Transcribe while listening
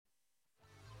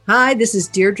Hi, this is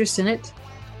Deirdre Sinnott,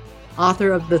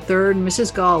 author of The Third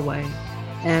Mrs. Galway,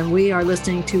 and we are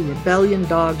listening to Rebellion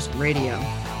Dogs Radio.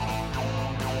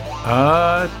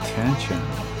 Attention.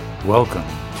 Welcome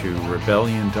to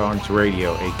Rebellion Dogs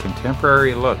Radio, a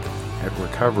contemporary look at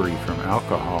recovery from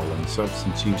alcohol and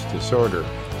substance use disorder,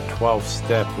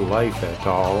 12-step life et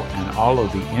al., and all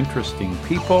of the interesting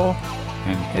people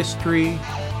and history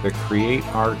that create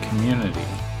our community.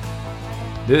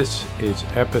 This is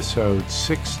episode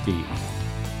 60.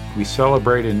 We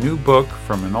celebrate a new book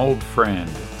from an old friend,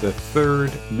 The Third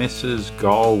Mrs.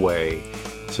 Galway.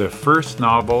 It's a first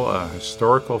novel, a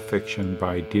historical fiction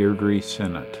by Deirdre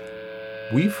Sinnott.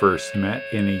 We first met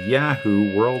in a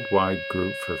Yahoo worldwide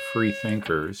group for free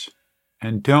thinkers,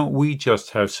 and don't we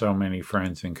just have so many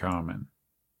friends in common?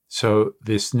 So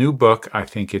this new book, I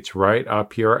think it's right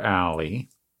up your alley.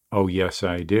 Oh, yes,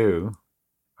 I do.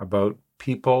 About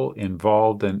people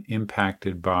involved and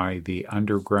impacted by the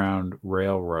Underground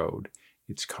Railroad.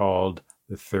 It's called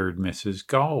The Third Mrs.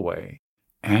 Galway.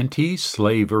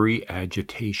 Anti-slavery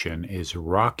agitation is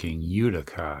rocking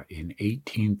Utica in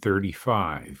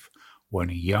 1835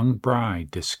 when a young bride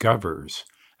discovers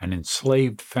an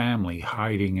enslaved family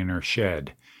hiding in her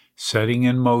shed, setting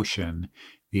in motion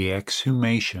the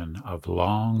exhumation of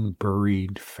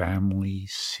long-buried family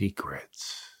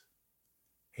secrets.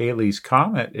 Halley's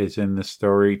Comet is in the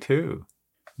story, too.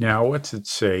 Now, what's it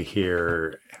say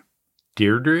here?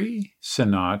 Deirdre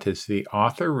Sinnott is the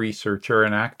author, researcher,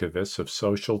 and activist of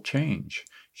social change.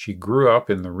 She grew up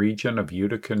in the region of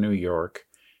Utica, New York,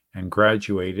 and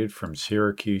graduated from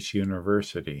Syracuse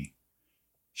University.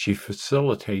 She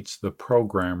facilitates the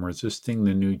program Resisting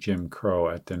the New Jim Crow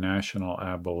at the National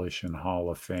Abolition Hall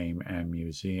of Fame and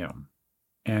Museum.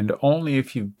 And only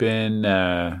if you've been,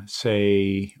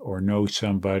 say, or know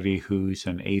somebody who's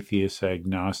an atheist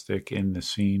agnostic in the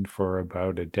scene for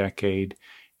about a decade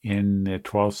in the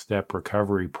 12-step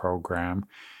recovery program,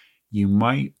 you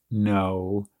might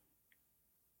know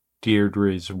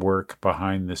Deirdre's work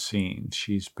behind the scenes.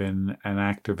 She's been an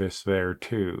activist there,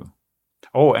 too.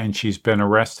 Oh, and she's been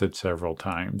arrested several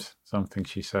times, something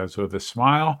she says with a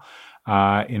smile,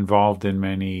 involved in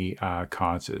many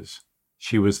causes.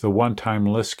 She was the one-time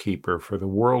list keeper for the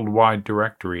worldwide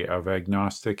directory of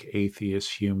agnostic,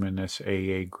 atheist, humanist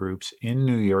AA groups in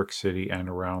New York City and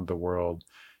around the world.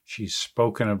 She's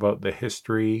spoken about the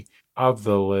history of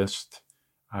the list.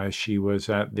 She was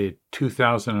at the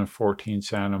 2014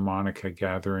 Santa Monica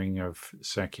gathering of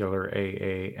secular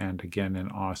AA and again in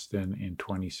Austin in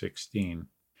 2016.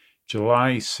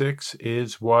 July 6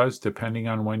 was, depending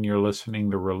on when you're listening,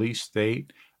 the release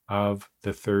date of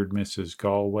The Third Mrs.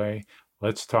 Galway.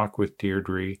 Let's talk with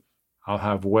Deirdre. I'll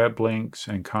have web links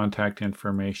and contact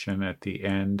information at the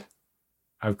end.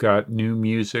 I've got new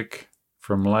music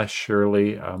from Les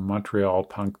Shirley, a Montreal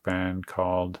punk band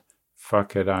called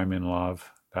Fuck It, I'm in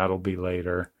Love. That'll be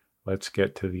later. Let's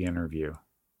get to the interview.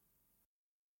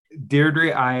 Deirdre,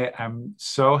 I am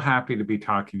so happy to be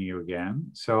talking to you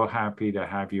again. So happy to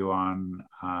have you on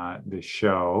the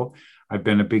show. I've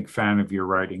been a big fan of your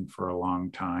writing for a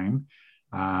long time.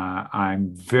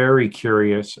 I'm very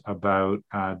curious about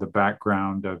the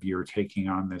background of your taking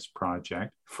on this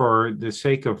project. For the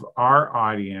sake of our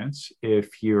audience,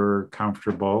 if you're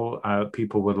comfortable,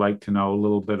 people would like to know a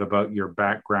little bit about your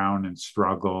background and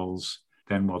struggles.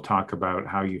 Then we'll talk about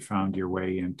how you found your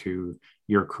way into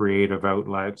your creative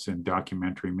outlets and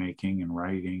documentary making and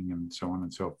writing and so on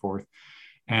and so forth.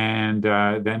 And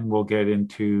then we'll get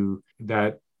into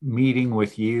that meeting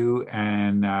with you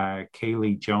and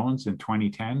Kaylee Jones in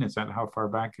 2010. Is that how far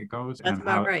back it goes? That's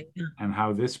about right. And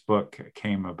how this book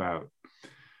came about.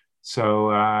 So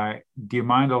do you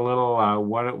mind a little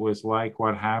what it was like,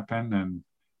 what happened, and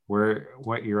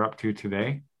what you're up to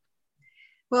today?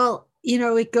 Well,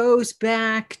 it goes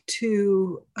back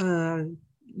to,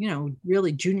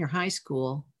 really junior high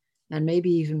school and maybe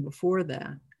even before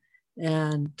that.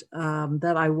 And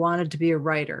that I wanted to be a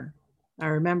writer. I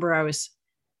remember I was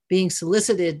being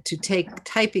solicited to take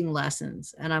typing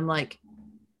lessons. And I'm like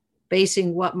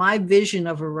basing what my vision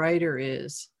of a writer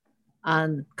is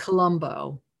on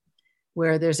Columbo,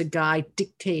 where there's a guy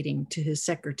dictating to his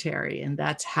secretary, and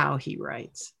that's how he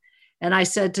writes. And I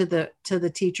said to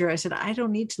the teacher, I said, I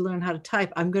don't need to learn how to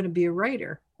type. I'm going to be a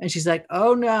writer. And she's like,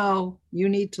 oh no, you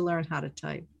need to learn how to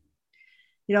type.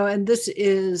 And this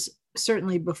is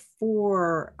certainly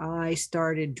before I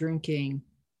started drinking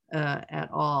at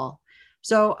all.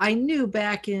 So I knew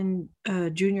back in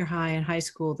junior high and high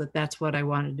school that that's what I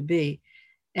wanted to be.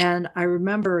 And I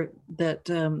remember that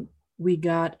we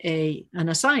got an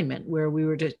assignment where we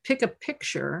were to pick a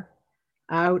picture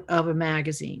out of a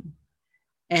magazine.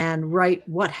 and write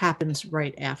what happens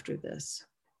right after this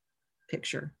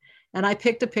picture. And I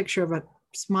picked a picture of a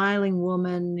smiling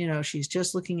woman, she's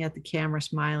just looking at the camera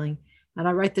smiling. And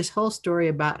I write this whole story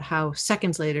about how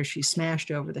seconds later she's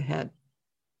smashed over the head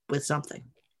with something.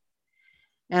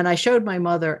 And I showed my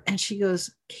mother and she goes,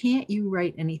 "Can't you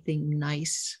write anything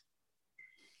nice?"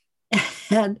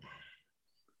 And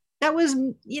that was,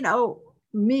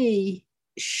 me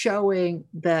showing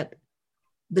that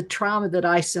the trauma that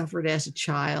I suffered as a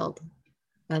child,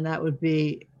 and that would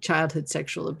be childhood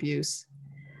sexual abuse,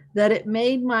 that it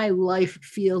made my life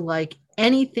feel like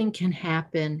anything can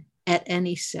happen at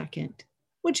any second,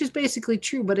 which is basically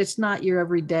true, but it's not your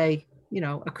everyday,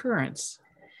 occurrence.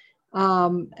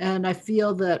 And I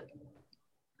feel that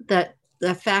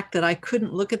the fact that I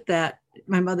couldn't look at that,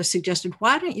 my mother suggested,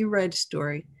 "Why don't you write a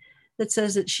story that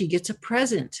says that she gets a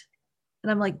present?"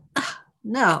 And I'm like,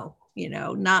 no,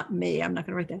 not me. I'm not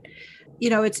going to write that.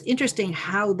 It's interesting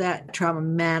how that trauma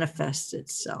manifests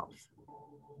itself.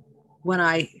 When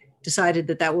I decided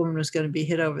that woman was going to be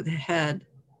hit over the head,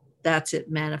 that's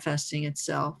it manifesting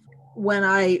itself. When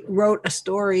I wrote a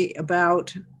story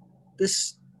about,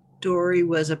 this story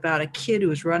was about a kid who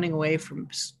was running away from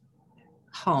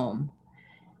home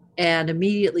and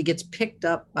immediately gets picked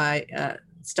up by,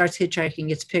 starts hitchhiking,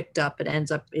 gets picked up and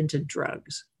ends up into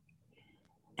drugs.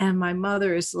 And my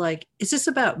mother is like, "Is this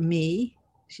about me?"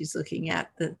 She's looking at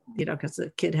the, because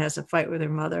the kid has a fight with her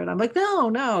mother. And I'm like,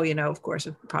 no, of course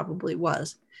it probably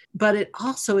was. But it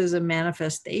also is a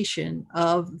manifestation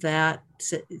of that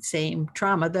same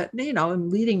trauma that, I'm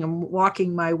leading and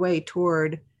walking my way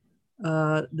toward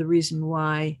the reason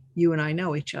why you and I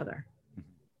know each other.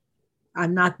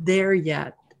 I'm not there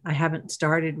yet. I haven't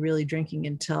started really drinking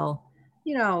until,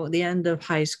 the end of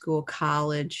high school,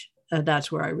 college.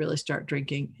 That's where I really start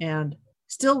drinking and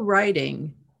still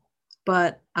writing.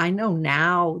 But I know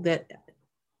now that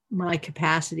my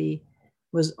capacity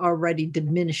was already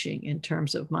diminishing in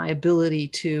terms of my ability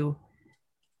to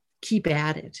keep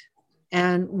at it.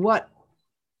 And what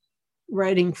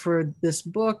writing for this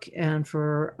book and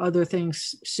for other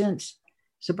things since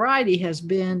sobriety has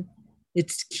been,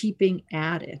 it's keeping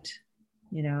at it.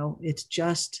 It's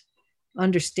just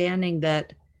understanding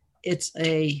that it's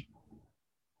a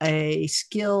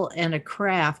skill and a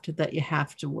craft that you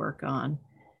have to work on.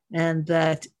 And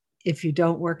that if you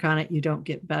don't work on it, you don't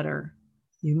get better.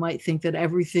 You might think that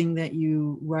everything that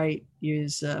you write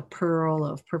is a pearl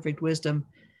of perfect wisdom,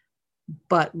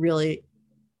 but really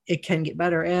it can get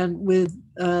better. And with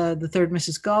the third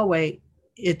Mrs. Galway,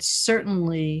 it's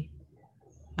certainly,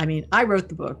 I wrote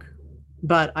the book,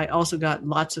 but I also got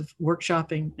lots of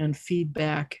workshopping and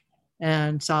feedback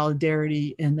and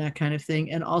solidarity and that kind of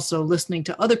thing. And also listening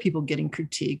to other people getting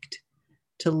critiqued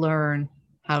to learn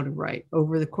how to write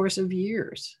over the course of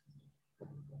years.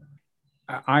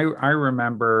 I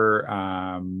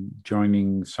remember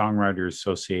joining Songwriters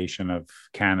Association of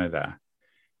Canada,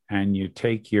 and you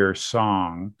take your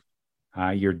song,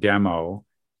 your demo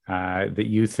that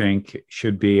you think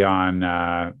should be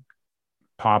on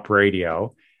pop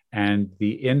radio, and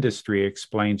the industry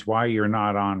explains why you're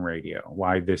not on radio,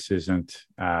 why this isn't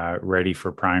ready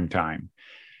for prime time.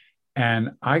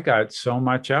 And I got so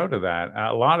much out of that.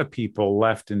 A lot of people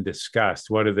left in disgust.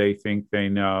 What do they think they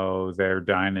know? They're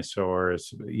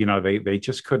dinosaurs. They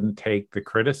just couldn't take the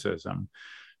criticism.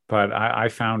 But I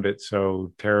found it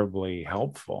so terribly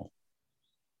helpful.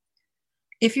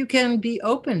 If you can be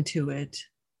open to it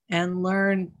and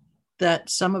learn that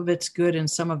some of it's good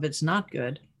and some of it's not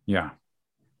good,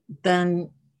 then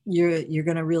you're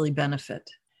going to really benefit.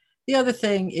 The other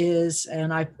thing is,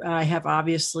 and I have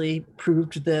obviously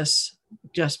proved this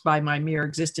just by my mere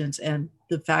existence and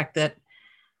the fact that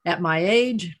at my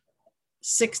age,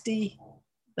 60,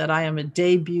 that I am a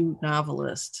debut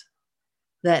novelist,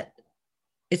 that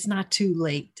it's not too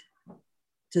late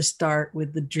to start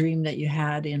with the dream that you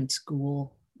had in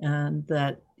school. And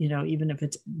that, even if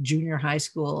it's junior high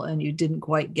school and you didn't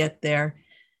quite get there,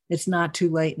 it's not too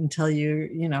late until your,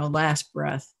 last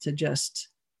breath to just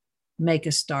make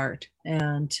a start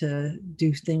and to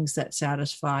do things that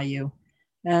satisfy you.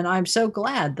 And I'm so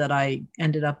glad that I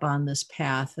ended up on this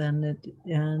path, and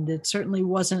it certainly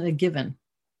wasn't a given,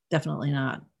 definitely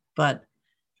not, but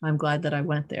I'm glad that I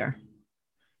went there.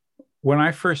 When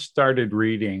I first started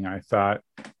reading, I thought,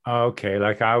 okay,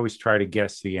 like I always try to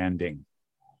guess the ending.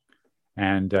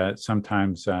 And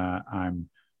sometimes I'm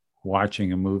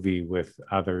watching a movie with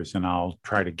others and I'll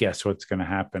try to guess what's going to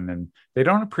happen, and they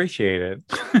don't appreciate it.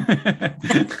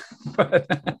 But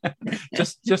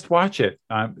just watch it.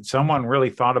 Someone really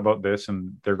thought about this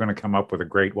and they're going to come up with a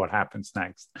great what happens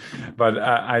next. But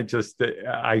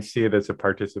I see it as a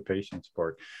participation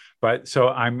sport. But so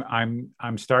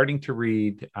I'm starting to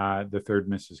read The Third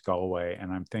Mrs. Galway,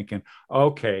 and I'm thinking,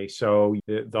 okay, so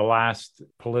the last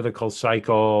political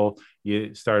cycle,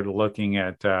 you started looking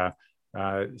at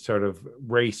sort of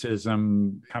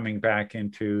racism coming back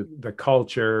into the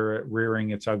culture, rearing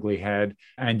its ugly head,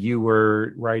 and you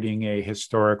were writing a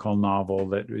historical novel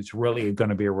that is really going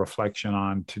to be a reflection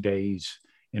on today's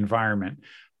environment.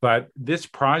 But this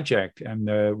project and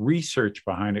the research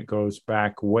behind it goes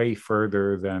back way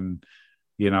further than,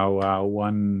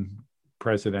 one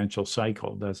presidential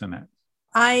cycle, doesn't it?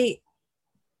 I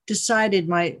decided,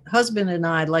 my husband and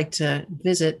I like to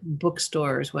visit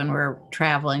bookstores when we're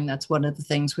traveling. That's one of the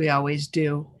things we always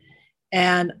do.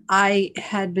 And I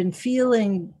had been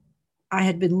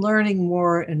learning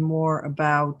more and more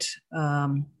about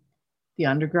the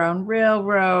Underground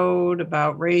Railroad,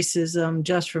 about racism,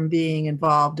 just from being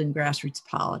involved in grassroots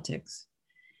politics.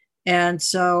 And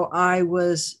so I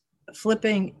was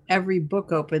flipping every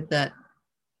book open that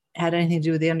had anything to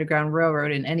do with the Underground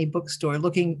Railroad in any bookstore,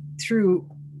 looking through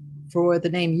for the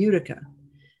name Utica,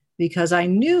 because I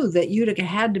knew that Utica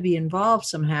had to be involved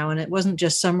somehow. And it wasn't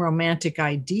just some romantic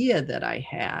idea that I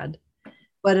had,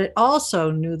 but it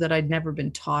also knew that I'd never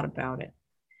been taught about it.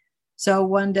 So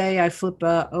one day I flip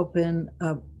open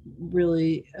a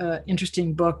really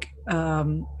interesting book,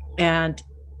 and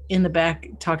in the back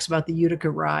it talks about the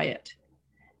Utica riot.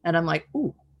 And I'm like,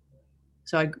 ooh.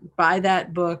 So I buy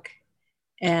that book,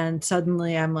 and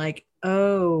suddenly I'm like,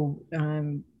 oh,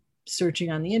 I'm searching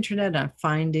on the internet. I'm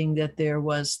finding that there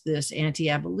was this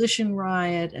anti-abolition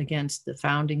riot against the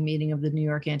founding meeting of the New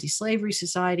York Anti-Slavery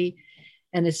Society.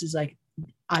 And this is like,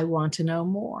 I want to know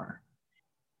more.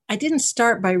 I didn't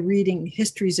start by reading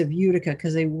histories of Utica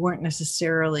because they weren't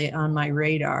necessarily on my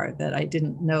radar, that I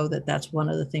didn't know that that's one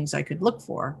of the things I could look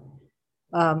for.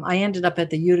 I ended up at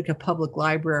the Utica Public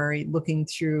Library looking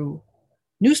through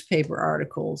newspaper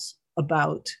articles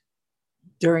about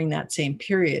during that same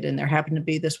period. And there happened to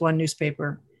be this one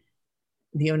newspaper,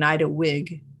 the Oneida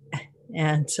Whig.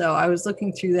 And so I was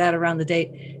looking through that around the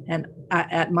date, and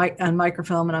on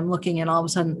microfilm, and I'm looking, and all of a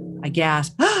sudden I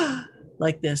gasp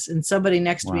like this. And somebody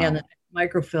next to me on the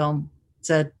microfilm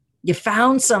said, "You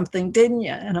found something, didn't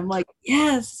you?" And I'm like,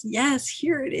 yes,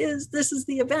 here it is. This is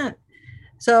the event.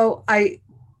 So I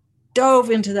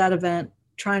dove into that event,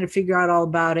 trying to figure out all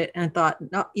about it, and thought,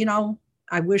 no,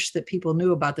 I wish that people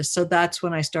knew about this. So that's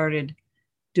when I started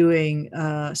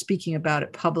speaking about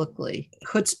it publicly.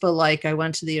 Chutzpah, like, I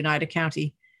went to the Oneida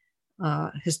County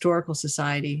Historical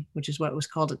Society, which is what it was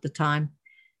called at the time,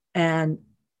 and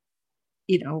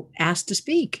asked to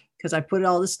speak because I put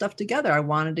all this stuff together. I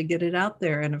wanted to get it out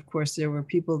there, and of course there were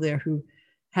people there who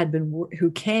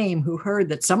heard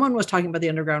that someone was talking about the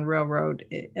Underground Railroad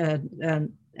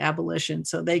and abolition,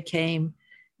 so they came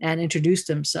and introduced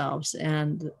themselves.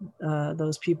 And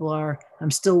those people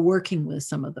I'm still working with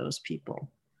some of those people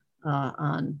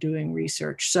on doing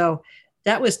research. So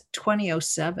that was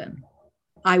 2007.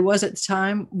 I was at the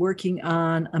time working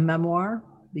on a memoir,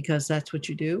 because that's what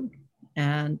you do.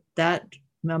 And that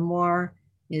memoir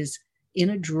is in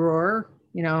a drawer,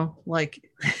 like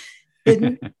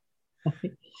hidden.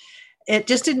 It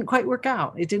just didn't quite work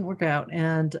out. It didn't work out.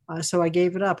 And so I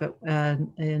gave it up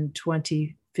in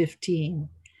 2015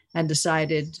 and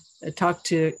decided, I talked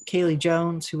to Kaylee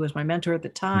Jones, who was my mentor at the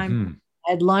time. Mm-hmm.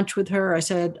 I had lunch with her.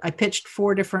 I pitched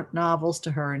 4 different novels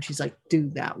to her, and she's like, do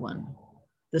that one,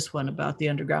 this one about the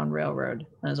Underground Railroad. And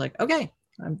I was like, okay,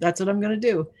 that's what I'm going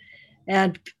to do.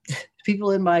 And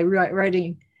people in my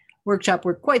writing workshop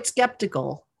were quite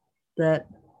skeptical that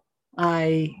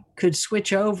I could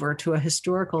switch over to a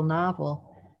historical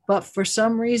novel. But for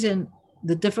some reason,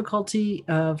 the difficulty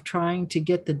of trying to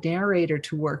get the narrator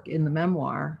to work in the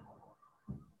memoir,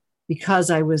 because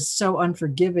I was so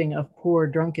unforgiving of poor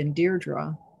drunken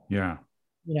Deirdre, that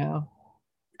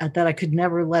I could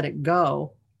never let it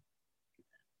go.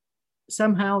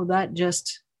 Somehow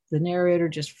the narrator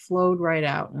just flowed right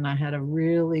out, and I had a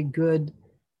really good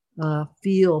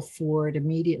feel for it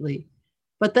immediately.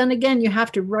 But then again, you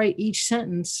have to write each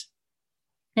sentence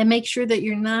and make sure that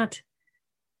you're not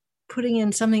putting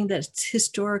in something that's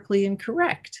historically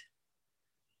incorrect.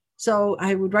 So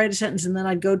I would write a sentence, and then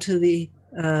I'd go to the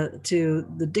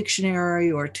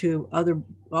dictionary or to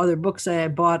other books that I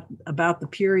bought about the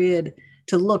period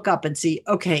to look up and see,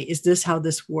 okay, is this how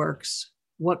this works?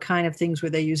 What kind of things were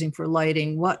they using for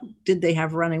lighting? What did they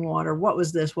have running water? What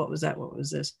was this? What was that? What was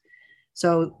this?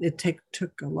 So it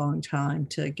took a long time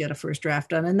to get a first draft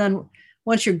done. And then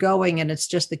once you're going and it's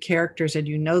just the characters and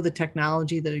the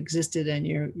technology that existed, and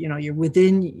you're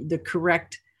within the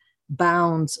correct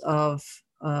bounds of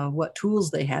what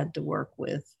tools they had to work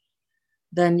with,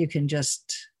 then you can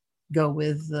just go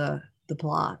with the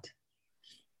plot.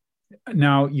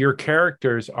 Now, your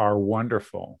characters are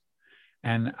wonderful.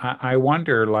 And I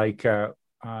wonder,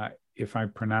 if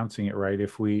I'm pronouncing it right,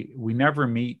 if we never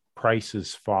meet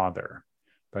Price's father,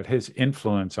 but his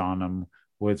influence on him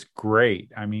was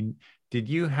great. I mean, did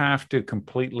you have to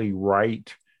completely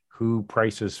write who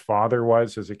Price's father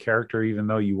was as a character, even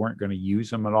though you weren't going to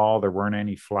use him at all? There weren't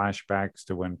any flashbacks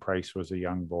to when Price was a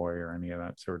young boy or any of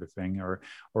that sort of thing,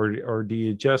 or do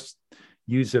you just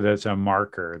use it as a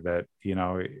marker that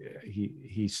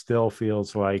he still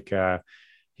feels like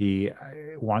he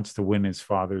wants to win his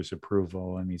father's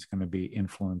approval and he's going to be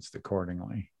influenced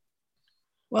accordingly?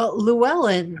 Well,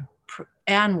 Llewellyn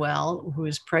Anwell, who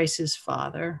is Price's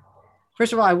father,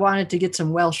 first of all, I wanted to get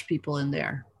some Welsh people in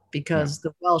there because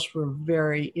the Welsh were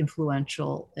very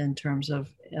influential in terms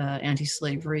of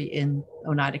anti-slavery in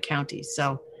Oneida County.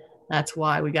 So that's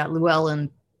why we got Llewellyn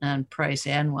and Price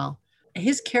Anwell.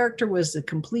 His character was the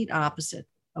complete opposite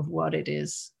of what it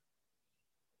is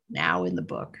now in the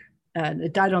book.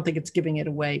 And I don't think it's giving it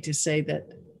away to say that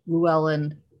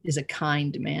Llewellyn is a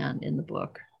kind man in the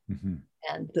book. Mm-hmm.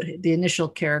 And the initial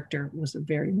character was a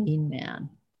very mean man.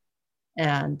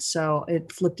 And so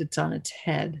it flipped it on its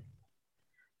head.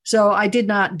 So I did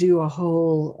not do a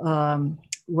whole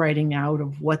writing out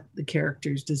of what the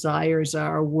characters' desires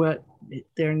are, what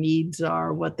their needs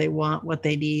are, what they want, what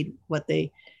they need, what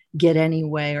they get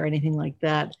anyway, or anything like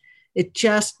that. It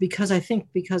just because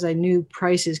I knew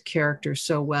Price's character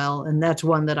so well, and that's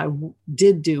one that I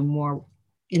did do more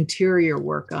interior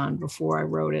work on before I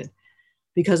wrote it,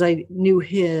 because I knew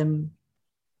him.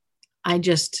 I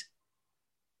just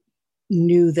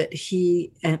knew that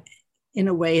he, and in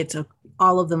a way,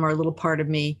 all of them are a little part of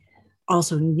me,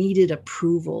 also needed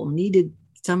approval, needed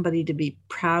somebody to be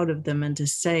proud of them and to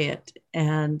say it.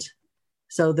 And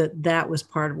so that was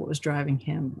part of what was driving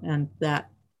him. And that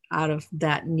out of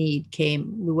that need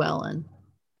came Llewellyn.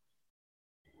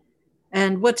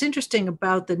 And what's interesting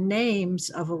about the names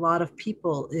of a lot of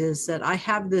people is that I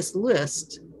have this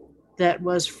list that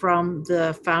was from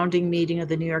the founding meeting of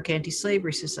the New York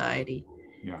Anti-Slavery Society.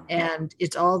 Yeah. And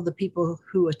it's all the people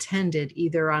who attended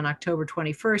either on October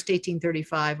 21st,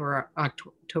 1835 or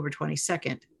October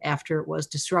 22nd, after it was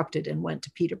disrupted and went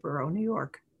to Peterborough, New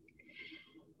York.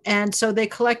 And so they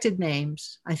collected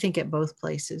names, I think, at both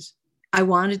places. I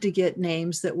wanted to get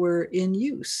names that were in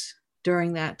use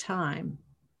during that time.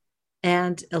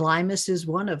 And Elymas is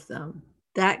one of them.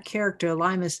 That character,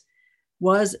 Elymas,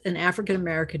 was an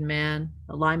African-American man,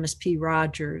 Elymas P.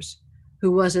 Rogers,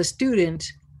 who was a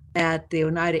student at the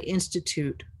Oneida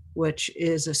Institute, which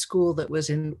is a school that was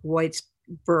in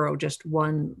Whitesboro, just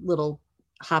one little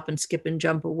hop and skip and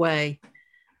jump away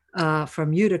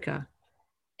from Utica.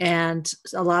 And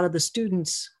a lot of the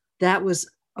students, that was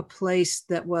a place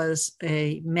that was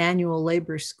a manual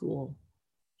labor school.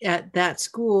 At that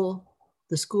school,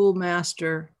 the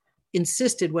schoolmaster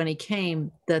insisted when he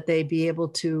came that they be able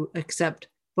to accept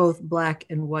both Black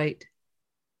and white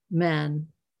men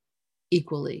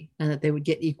equally, and that they would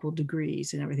get equal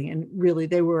degrees and everything. And really,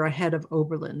 they were ahead of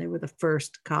Oberlin. They were the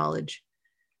first college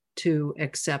to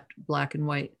accept Black and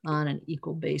white on an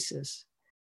equal basis.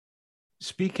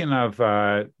 Speaking of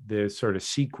the sort of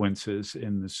sequences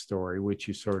in the story, which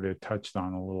you sort of touched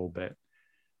on a little bit,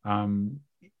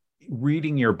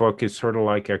 reading your book is sort of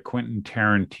like a Quentin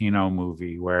Tarantino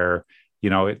movie where,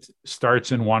 it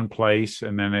starts in one place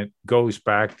and then it goes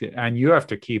back to, and you have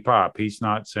to keep up. He's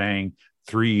not saying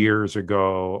 3 years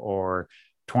ago or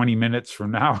 20 minutes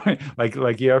from now.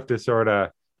 like you have to sort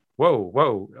of,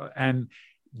 whoa. And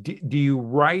do you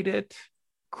write it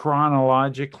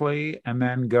chronologically and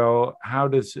then go, how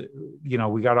does it,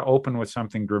 we got to open with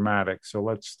something dramatic, so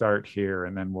let's start here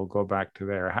and then we'll go back to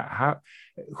there. How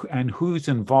and who's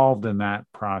involved in that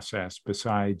process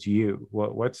besides you?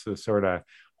 What's the sort of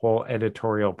whole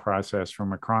editorial process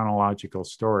from a chronological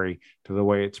story to the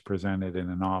way it's presented in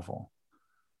a novel?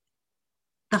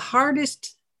 The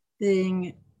hardest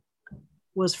thing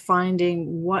was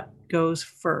finding what goes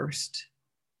first.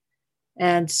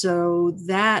 And so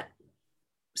that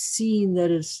scene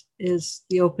that is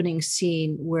the opening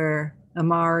scene where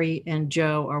Amari and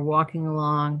Joe are walking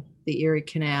along the Erie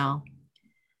Canal,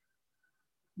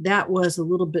 that was a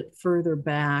little bit further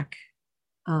back.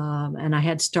 And I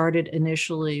had started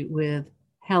initially with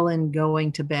Helen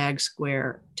going to Bag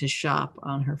Square to shop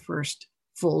on her first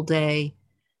full day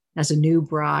as a new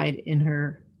bride in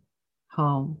her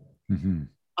home.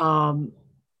 Mm-hmm.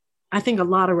 I think a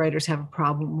lot of writers have a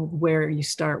problem with where you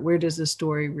start. Where does the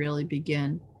story really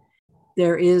begin?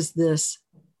 There is this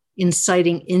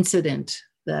inciting incident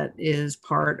that is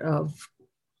part of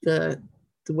the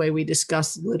way we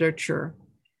discuss literature.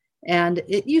 And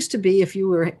it used to be if you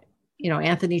were,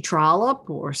 Anthony Trollope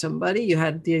or somebody, you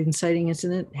had the inciting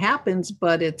incident happens,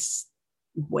 but it's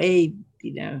way,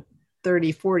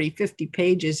 30, 40, 50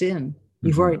 pages in.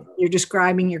 You're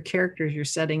describing your characters, you're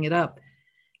setting it up.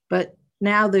 But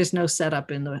now there's no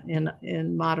setup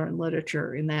in modern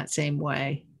literature in that same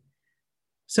way.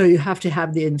 So you have to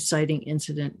have the inciting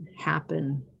incident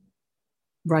happen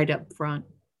right up front.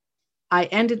 I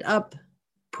ended up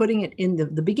putting it in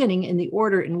the beginning in the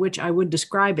order in which I would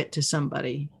describe it to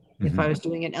somebody if I was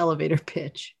doing an elevator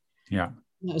pitch. Yeah.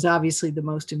 That was obviously the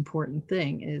most important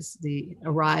thing, is the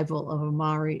arrival of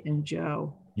Amari and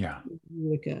Joe. Yeah.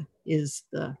 Utica is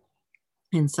the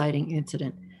inciting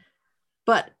incident.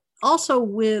 But also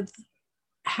with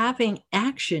having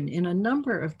action in a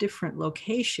number of different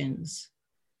locations,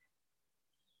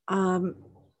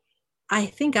 I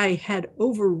think I had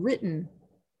overwritten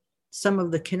some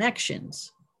of the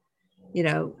connections.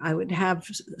 I would have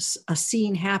a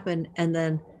scene happen and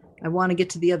then I want to get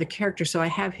to the other character. So I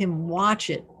have him watch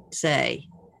it, say.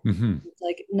 It's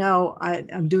like, no,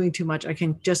 I'm doing too much. I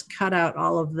can just cut out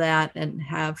all of that and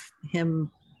have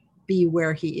him be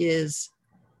where he is.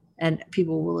 And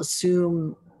people will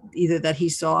assume either that he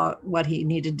saw what he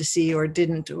needed to see or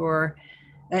didn't, or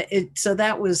so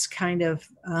that was kind of,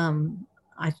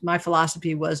 my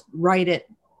philosophy was write it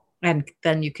and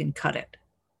then you can cut it.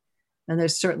 And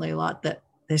there's certainly a lot that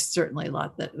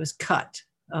was cut.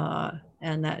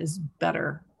 And that is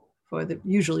better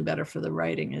usually better for the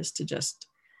writing, is to just,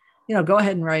 go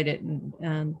ahead and write it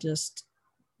and just,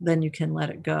 then you can let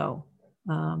it go.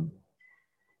 And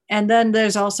then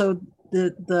there's also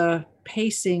the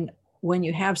pacing when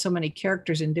you have so many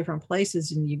characters in different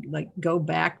places and you like go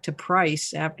back to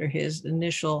Price after his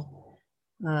initial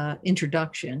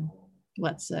introduction,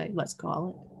 let's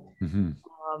call it.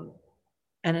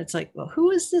 And it's like, well, who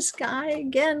is this guy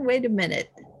again? Wait a minute.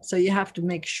 So you have to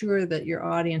make sure that your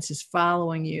audience is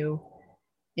following you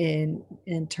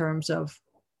in terms of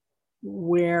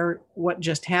what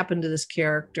just happened to this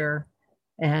character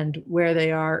and where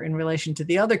they are in relation to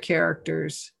the other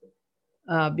characters.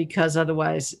 Because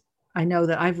otherwise, I know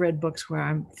that I've read books where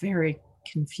I'm very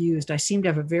confused. I seem to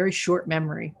have a very short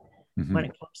memory when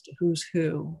it comes to who's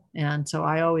who. And so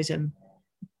I always am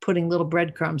putting little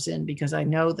breadcrumbs in because I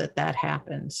know that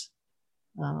happens.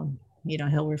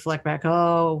 He'll reflect back,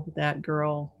 oh, that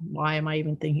girl, why am I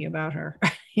even thinking about her?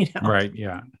 Right.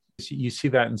 Yeah. You see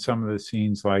that in some of the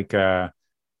scenes, like,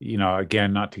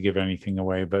 again, not to give anything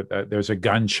away, but there's a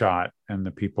gunshot and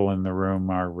the people in the room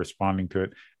are responding to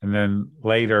it. And then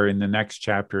later in the next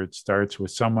chapter, it starts with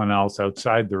someone else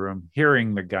outside the room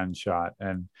hearing the gunshot.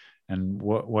 And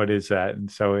what is that?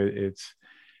 And so it's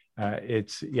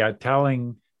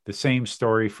telling the same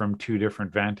story from two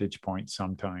different vantage points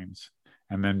sometimes,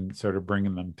 and then sort of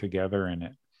bringing them together in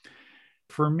it.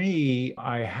 For me,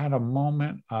 I had a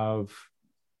moment of,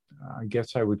 I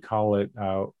guess I would call it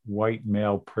white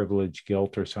male privilege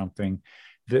guilt or something.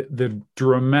 The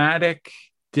dramatic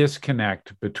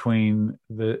disconnect between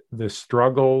the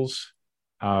struggles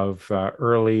of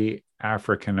early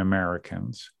African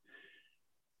Americans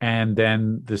and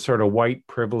then the sort of white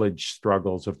privilege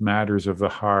struggles of matters of the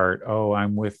heart. Oh,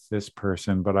 I'm with this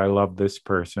person, but I love this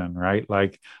person, right?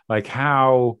 Like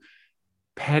how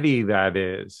petty that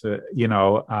is,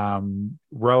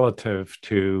 relative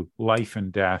to life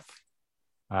and death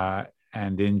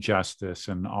and injustice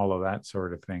and all of that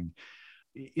sort of thing.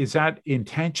 Is that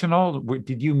intentional?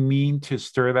 Did you mean to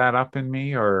stir that up in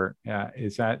me, or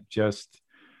is that just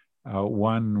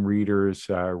one reader's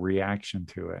reaction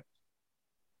to it?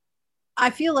 I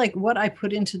feel like what I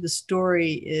put into the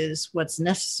story is what's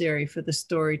necessary for the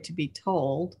story to be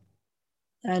told,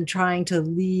 and trying to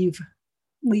leave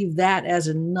that as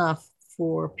enough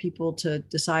for people to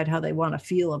decide how they want to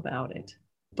feel about it.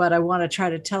 But I want to try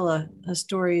to tell a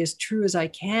story as true as I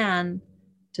can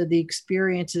to the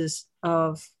experiences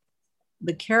of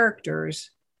the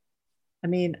characters. I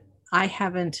mean, I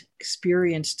haven't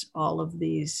experienced all of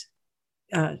these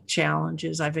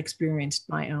challenges. I've experienced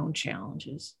my own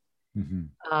challenges.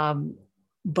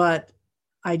 But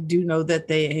I do know that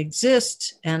they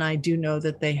exist, and I do know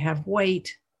that they have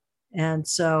weight. And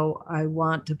so I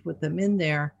want to put them in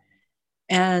there.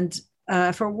 And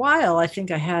for a while, I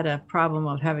think I had a problem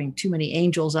of having too many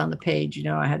angels on the page.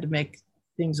 I had to make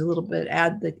things a little bit,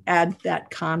 add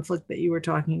that conflict that you were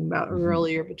talking about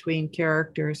earlier between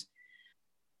characters.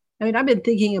 I mean, I've been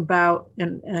thinking about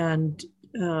and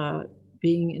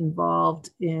being involved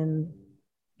in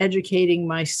educating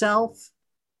myself,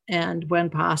 and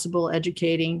when possible,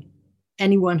 educating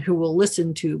anyone who will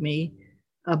listen to me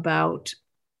about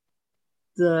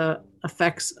the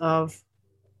effects of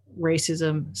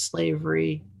racism,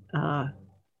 slavery,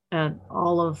 and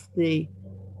all of the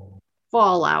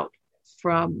fallout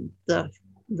from the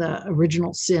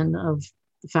original sin of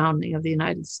the founding of the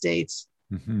United States,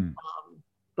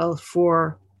 both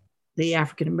for the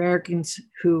African Americans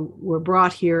who were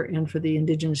brought here and for the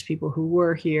indigenous people who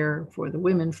were here, for the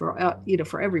women, for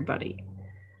for everybody.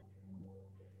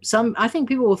 I think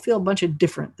people will feel a bunch of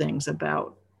different things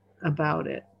about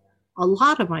it. A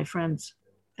lot of my friends,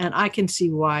 and I can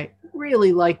see why,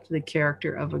 really liked the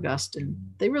character of Augustine.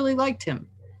 They really liked him.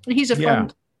 And he's a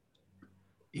fun.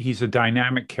 He's a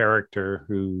dynamic character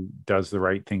who does the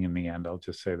right thing in the end. I'll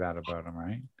just say that about him,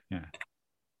 right? Yeah.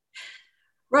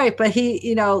 Right. But he,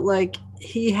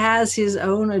 he has his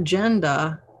own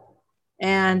agenda,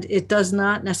 and it does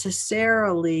not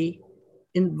necessarily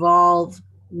involve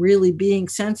really being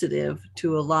sensitive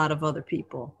to a lot of other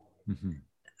people.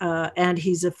 And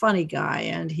he's a funny guy,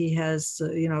 and he has,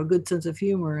 a good sense of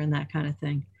humor and that kind of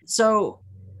thing. So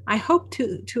I hope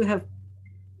to have,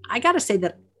 I got to say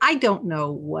that I don't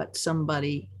know what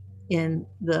somebody in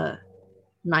the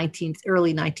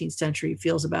early 19th century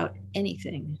feels about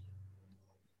anything.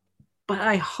 But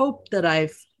I hope that I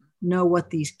know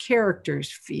what these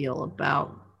characters feel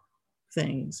about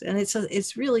things. And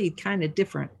it's really kind of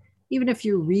different. Even if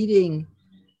you're reading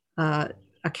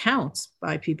accounts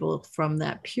by people from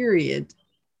that period,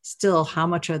 still, how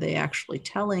much are they actually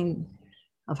telling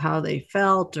of how they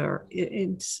felt? Or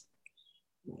it's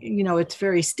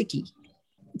very sticky.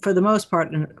 For the most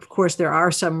part, and of course, there are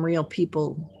some real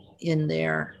people in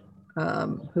there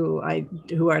who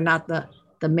are not the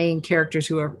main characters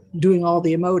who are doing all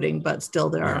the emoting, but still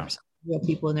there are some real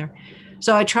people in there.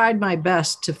 So I tried my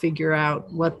best to figure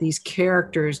out what these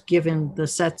characters, given the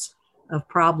sets of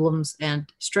problems and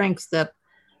strengths that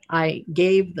I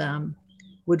gave them,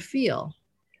 would feel.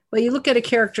 But you look at a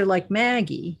character like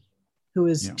Maggie, who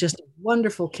is just a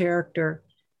wonderful character,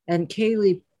 and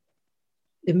Kaylee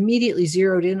immediately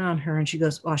zeroed in on her, and she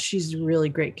goes, "Oh, she's a really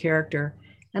great character."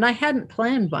 And I hadn't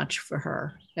planned much for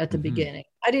her at the beginning.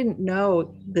 I didn't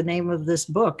know the name of this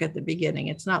book at the beginning.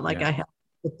 It's not like I had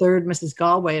the third Mrs.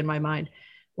 Galway in my mind.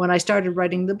 When I started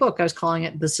writing the book, I was calling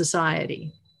it The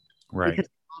Society, right? Because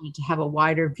I wanted to have a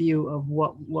wider view of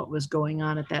what was going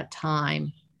on at that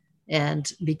time. And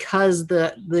because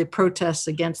the protests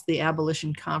against the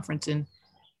abolition conference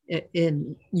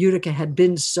in Utica had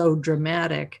been so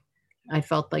dramatic, I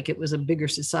felt like it was a bigger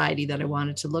society that I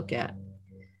wanted to look at.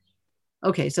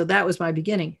 Okay, so that was my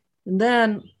beginning. And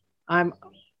then I'm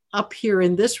up here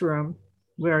in this room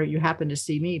where you happen to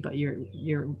see me, but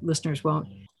your listeners won't,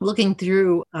 looking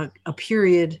through a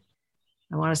period,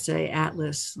 I want to say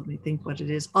atlas, let me think what it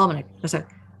is, almanac.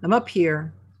 I'm up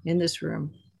here in this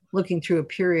room looking through a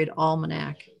period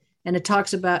almanac, and it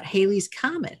talks about Halley's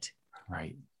Comet.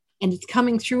 Right. And it's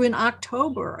coming through in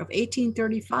October of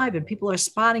 1835, and people are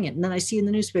spotting it. And then I see in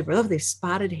the newspaper, oh, they've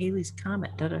spotted Halley's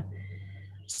Comet. Da-da.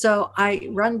 So I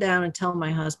run down and tell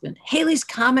my husband, Halley's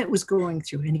Comet was going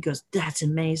through. And he goes, that's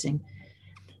amazing.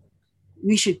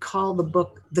 We should call the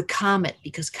book The Comet,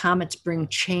 because comets bring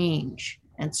change.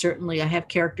 And certainly I have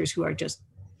characters who are just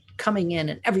coming in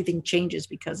and everything changes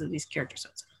because of these characters. So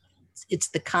it's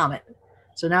The Comet.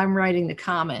 So now I'm writing The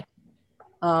Comet.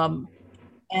 And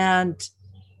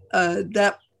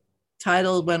that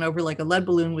title went over like a lead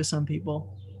balloon with some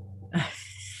people.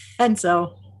 And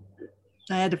so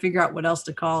I had to figure out what else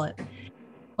to call it.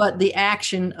 But the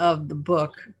action of the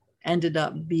book ended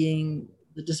up being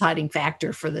the deciding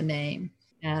factor for the name.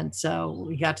 And so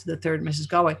we got to the third Mrs.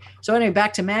 Galway. So anyway,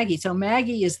 back to Maggie. So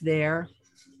Maggie is there.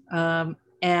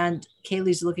 And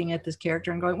Kaylee's looking at this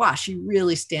character and going, wow, she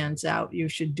really stands out. You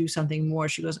should do something more.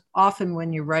 She goes, often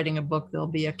when you're writing a book, there'll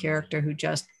be a character who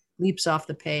just leaps off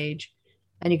the page,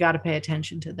 and you got to pay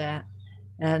attention to that.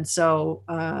 And so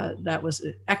that was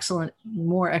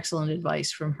more excellent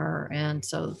advice from her. And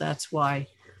so that's why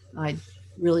I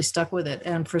really stuck with it.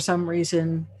 And for some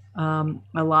reason,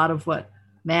 a lot of what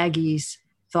Maggie's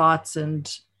thoughts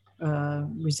and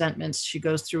resentments, she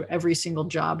goes through every single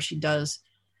job she does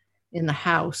in the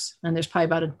house. And there's probably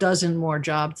about a dozen more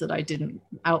jobs that I didn't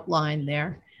outline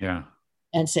there. Yeah.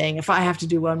 And saying, if I have to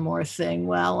do one more thing,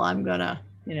 well, I'm gonna,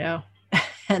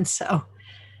 and so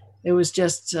it was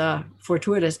just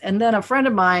fortuitous. And then a friend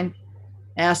of mine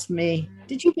asked me,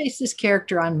 did you base this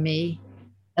character on me?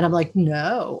 And I'm like,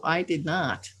 no, I did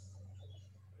not.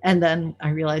 And then I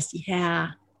realized,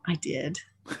 yeah, I did.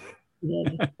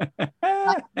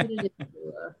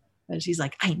 And she's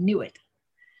like, I knew it.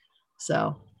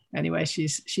 So anyway,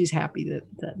 she's happy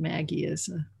that Maggie is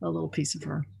a little piece of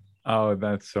her. Oh,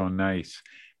 that's so nice.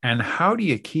 And how do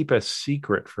you keep a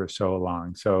secret for so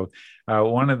long? So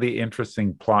one of the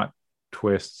interesting plot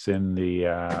twists in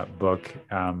the book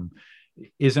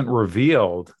isn't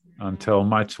revealed until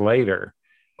much later.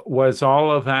 Was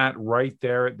all of that right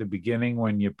there at the beginning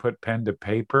when you put pen to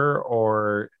paper,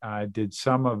 or did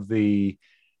some of the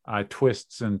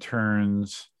twists and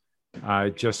turns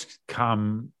just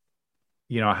come,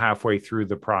 halfway through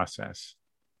the process?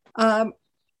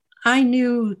 I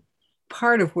knew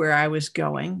part of where I was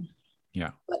going,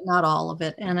 Yeah. but not all of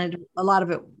it. And a lot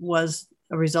of it was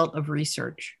a result of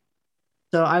research.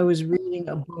 So I was reading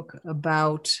a book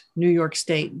about New York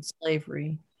State and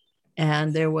slavery,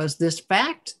 and there was this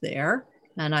fact there.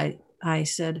 And I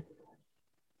said,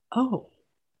 oh,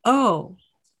 oh,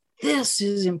 this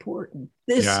is important.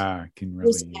 This Yeah, I can really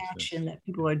use action this. that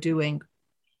people are doing,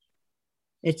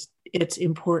 it's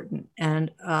important.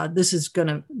 And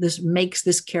this makes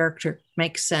this character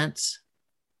make sense.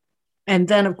 And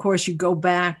then, of course, you go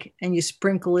back and you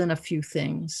sprinkle in a few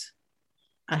things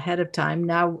ahead of time.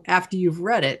 Now, after you've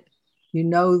read it, you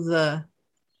know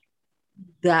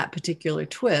that particular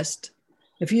twist.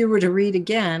 If you were to read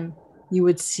again, you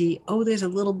would see, oh, there's a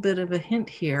little bit of a hint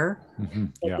here. Mm-hmm.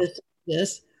 Yeah.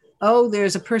 This. Oh,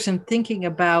 there's a person thinking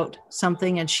about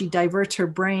something and she diverts her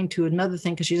brain to another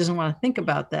thing because she doesn't want to think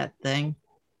about that thing.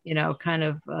 Kind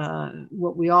of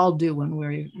what we all do when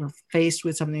we're faced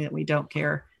with something that we don't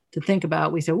care to think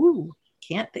about. We say, ooh,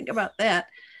 can't think about that.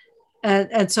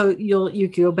 And so you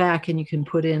can go back and you can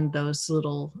put in those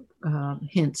little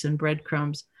hints and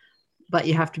breadcrumbs, but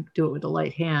you have to do it with a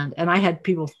light hand. And I had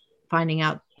people finding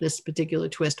out this particular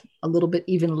twist a little bit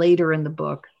even later in the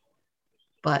book,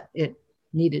 but it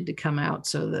needed to come out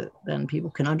so that then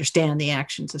people can understand the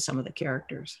actions of some of the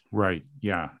characters. Right.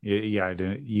 Yeah. Yeah.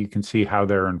 You can see how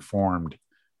they're informed,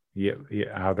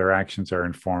 how their actions are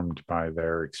informed by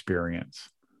their experience.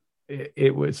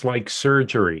 It was like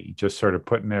surgery, just sort of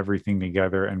putting everything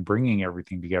together and bringing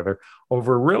everything together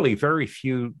over really very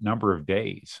few number of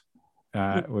days,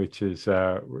 which is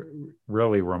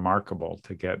really remarkable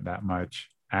to get that much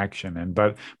action.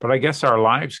 But I guess our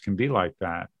lives can be like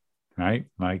that, right?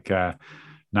 Like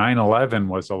 9/11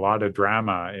 was a lot of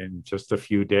drama in just a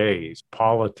few days.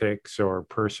 Politics or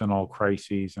personal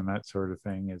crises and that sort of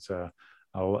thing is a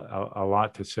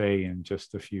lot to say in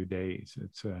just a few days.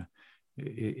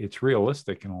 It's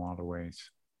realistic in a lot of ways.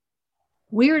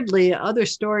 Weirdly, other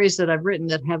stories that I've written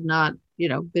that have not,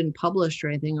 been published or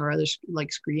anything, or other like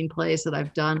screenplays that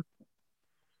I've done,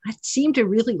 I seem to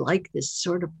really like this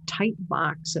sort of tight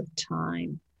box of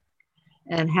time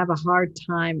and have a hard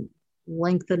time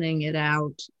lengthening it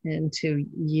out into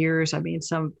years. I mean,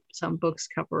 some books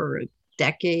cover a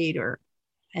decade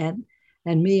and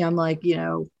me, I'm like,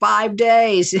 5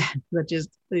 days, but just,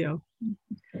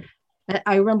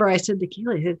 I remember I said to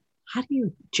Keely, I said, how do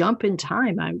you jump in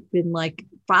time? I've been like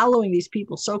following these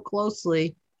people so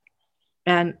closely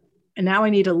and now I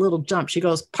need a little jump. She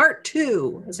goes, part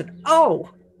 2. I said, oh,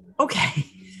 okay.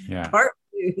 Yeah. Part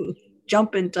 2,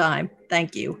 jump in time.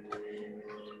 Thank you.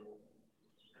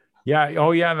 Yeah.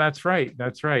 Oh, yeah, that's right.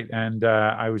 That's right. And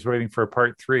I was waiting for a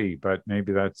part 3, but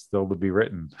maybe that's still to be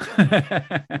written.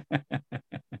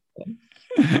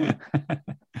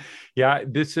 Yeah,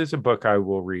 this is a book I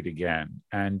will read again.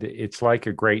 And it's like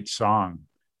a great song.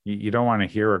 You don't want to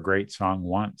hear a great song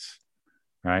once,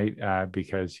 right?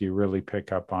 Because you really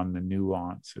pick up on the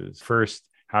nuances. First,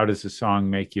 how does the song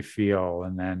make you feel?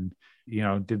 And then,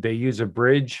 did they use a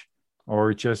bridge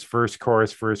or just verse,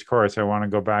 chorus? I want to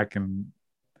go back and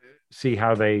see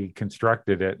how they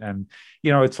constructed it. And,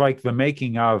 it's like the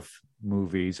making of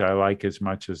movies I like as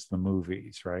much as the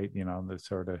movies, right? The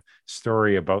sort of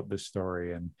story about the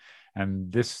story.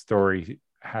 And this story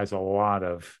has a lot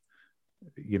of,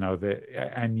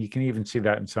 and you can even see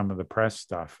that in some of the press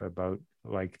stuff about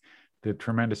like the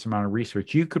tremendous amount of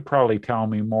research. You could probably tell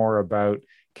me more about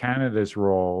Canada's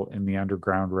role in the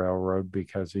Underground Railroad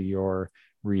because of your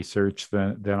research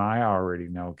than I already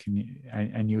know. Can you,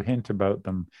 and you hint about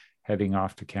them heading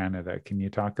off to Canada. Can you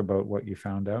talk about what you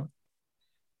found out?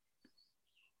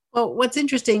 Well, what's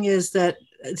interesting is that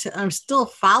I'm still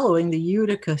following the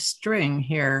Utica string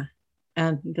here,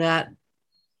 and that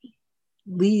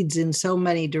leads in so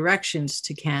many directions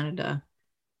to Canada.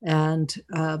 And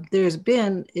there's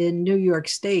been in New York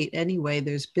State, anyway,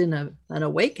 there's been an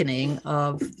awakening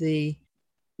of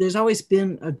there's always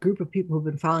been a group of people who've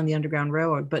been following the Underground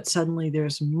Railroad, but suddenly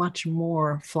there's much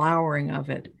more flowering of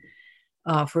it.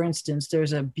 For instance,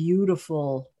 there's a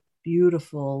beautiful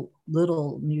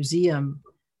little museum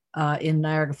in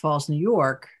Niagara Falls, New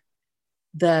York,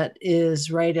 that is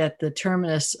right at the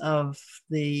terminus of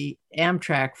the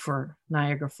Amtrak for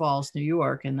Niagara Falls, New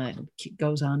York, and that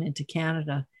goes on into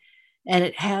Canada. And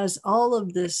it has all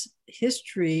of this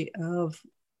history of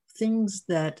things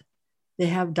that they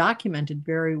have documented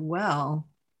very well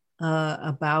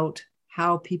about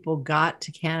how people got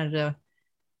to Canada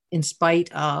in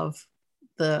spite of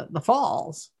the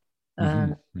falls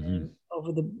and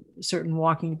over the certain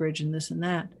walking bridge and this and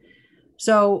that.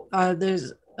 So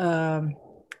there's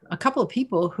a couple of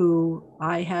people who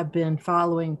I have been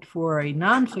following for a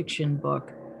nonfiction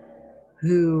book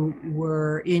who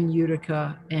were in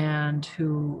Utica and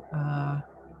who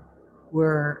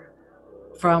were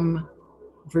from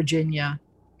Virginia.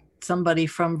 Somebody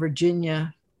from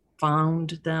Virginia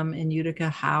found them in Utica.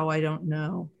 How, I don't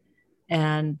know,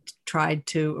 and tried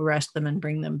to arrest them and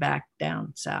bring them back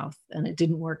down south. And it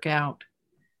didn't work out.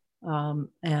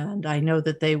 And I know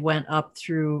that they went up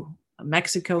through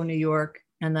Mexico, New York,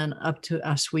 and then up to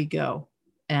Oswego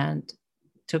and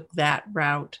took that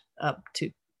route up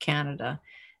to Canada.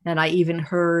 And I even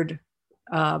heard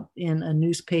in a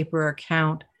newspaper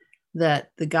account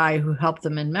that the guy who helped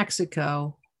them in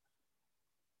Mexico,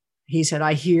 he said,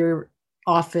 I hear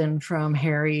often from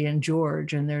Harry and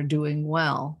George and they're doing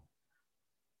well.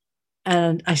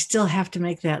 And I still have to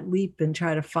make that leap and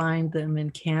try to find them in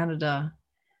Canada,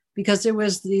 because there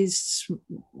was these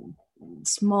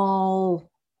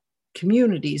small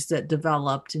communities that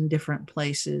developed in different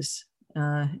places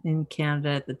in Canada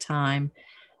at the time.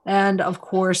 And of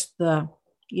course,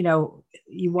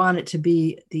 you want it to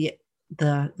be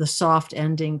the soft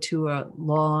ending to a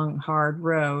long, hard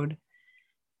road.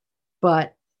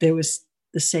 But there was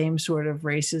the same sort of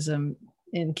racism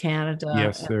in Canada.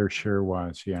 Yes, there sure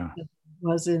was. Yeah. It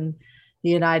was in the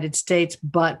United States,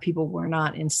 but people were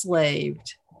not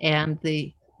enslaved. And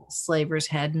the slavers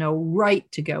had no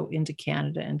right to go into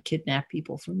Canada and kidnap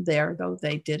people from there, though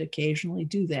they did occasionally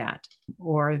do that.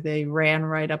 Or they ran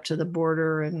right up to the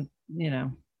border and,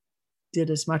 did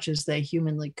as much as they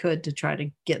humanly could to try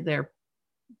to get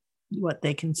what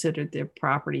they considered their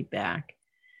property back.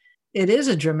 It is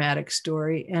a dramatic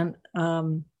story. And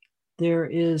there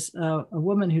is a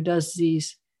woman who does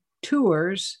these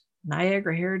tours,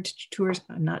 Niagara Heritage Tours.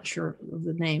 I'm not sure of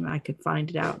the name. I could find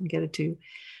it out and get it to you.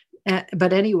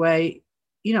 But anyway,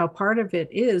 part of it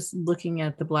is looking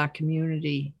at the Black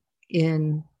community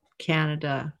in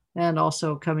Canada and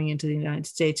also coming into the United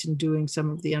States and doing some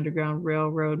of the Underground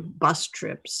Railroad bus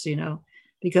trips,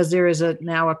 because there is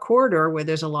now a corridor where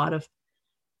there's a lot of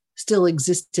still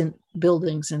existent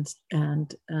buildings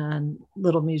and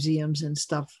little museums and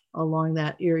stuff along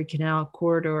that Erie Canal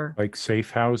corridor. Like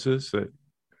safe houses that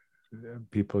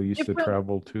people used to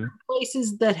travel to?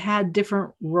 Places that had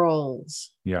different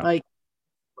roles. Yeah. Like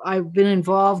I've been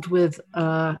involved with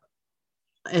a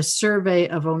survey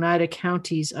of Oneida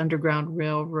County's Underground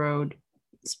Railroad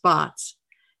spots.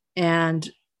 And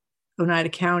Oneida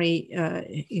County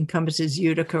encompasses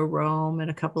Utica, Rome,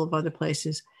 and a couple of other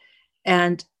places.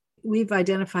 And we've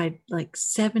identified like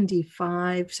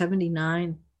 75,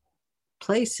 79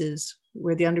 places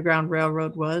where the Underground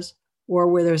Railroad was, or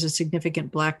where there's a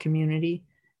significant Black community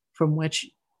from which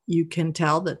you can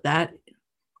tell that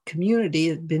community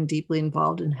has been deeply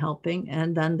involved in helping.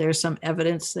 And then there's some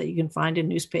evidence that you can find in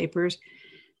newspapers.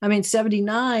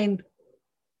 79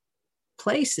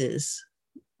 places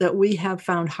that we have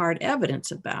found hard evidence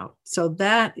about. So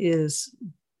that is,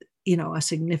 a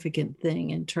significant thing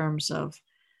in terms of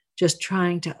just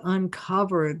trying to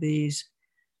uncover these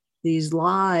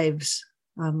lives.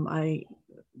 I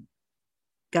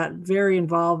got very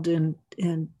involved in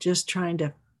just trying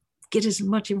to get as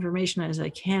much information as I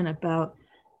can about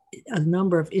a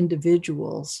number of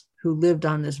individuals who lived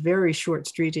on this very short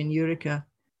street in Utica,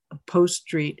 Post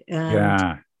Street.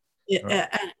 And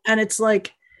it's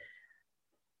like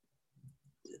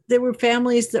there were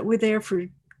families that were there for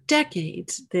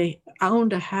decades. They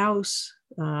owned a house.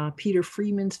 Peter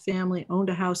Freeman's family owned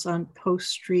a house on Post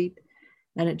Street,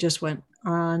 and it just went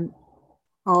on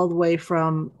all the way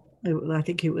from, I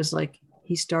think it was like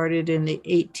he started in the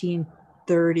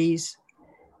 1830s,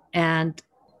 and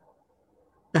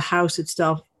the house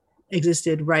itself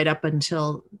existed right up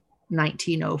until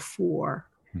 1904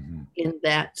 in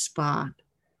that spot,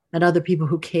 and other people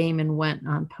who came and went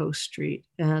on Post Street.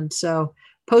 And so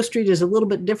Post Street is a little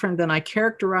bit different than I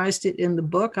characterized it in the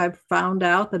book. I've found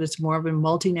out that it's more of a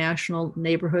multinational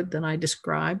neighborhood than I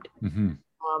described.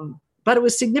 But it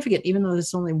was significant, even though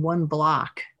it's only one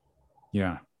block.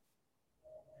 Yeah.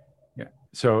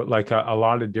 So like a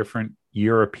lot of different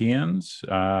Europeans,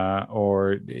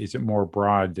 or is it more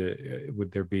broad?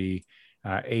 Would there be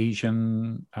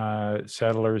Asian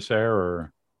settlers there,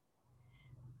 or?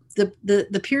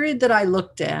 the period that I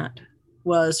looked at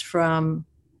was from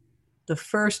the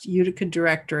first Utica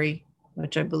directory,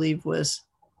 which I believe was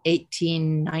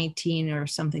 1819 or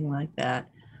something like that,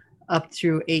 up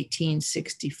through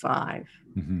 1865.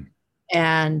 Mm-hmm.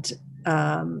 And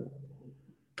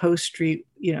Post Street,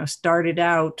 started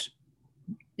out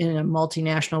in a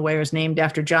multinational way. It was named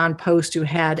after John Post, who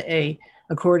had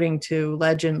according to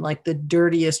legend, like the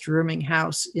dirtiest rooming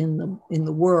house in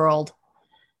the world.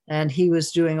 And he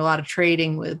was doing a lot of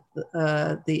trading with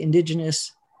the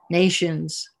indigenous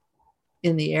nations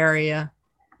in the area.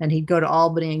 And he'd go to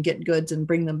Albany and get goods and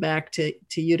bring them back to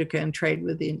Utica and trade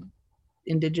with the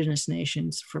indigenous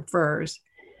nations for furs.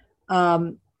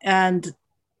 And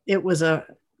it was a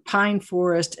pine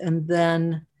forest. And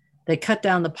then they cut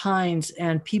down the pines,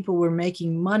 and people were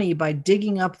making money by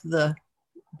digging up the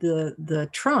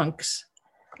trunks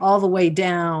all the way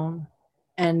down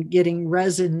and getting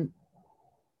resin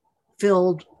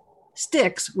filled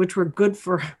sticks, which were good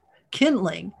for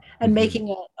kindling, and mm-hmm.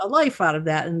 making a life out of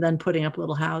that, and then putting up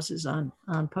little houses on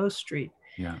Post Street.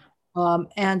 Yeah.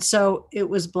 And so it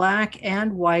was Black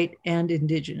and white and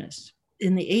indigenous.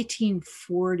 In the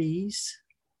 1840s,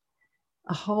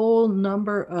 a whole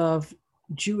number of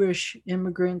Jewish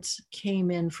immigrants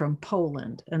came in from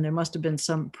Poland, and there must have been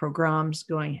some pogroms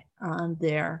going on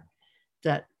there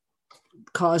that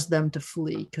caused them to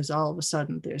flee, because all of a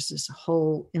sudden there's this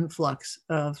whole influx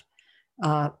of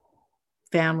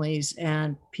families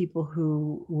and people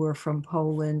who were from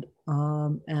Poland,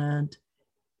 and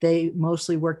they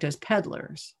mostly worked as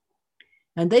peddlers.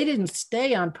 And they didn't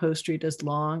stay on Post Street as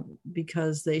long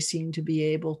because they seemed to be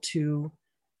able to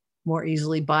more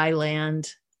easily buy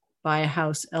land, buy a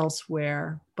house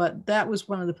elsewhere. But that was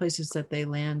one of the places that they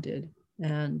landed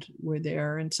and were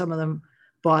there. And some of them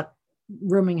bought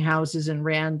rooming houses and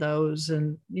ran those,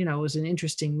 and it was an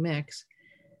interesting mix.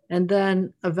 And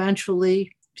then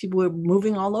eventually people were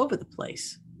moving all over the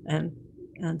place, and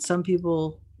some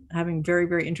people having very,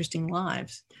 very interesting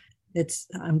lives.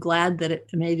 I'm glad that it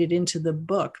made it into the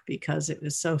book, because it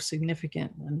was so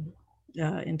significant, and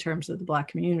in terms of the Black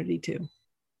community too.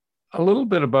 A little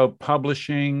bit about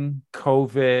publishing,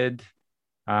 COVID.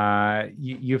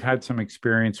 You've had some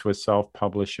experience with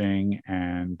self-publishing,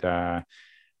 and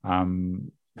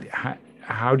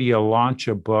how do you launch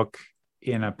a book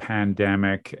in a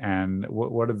pandemic, and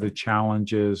what are the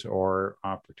challenges or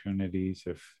opportunities,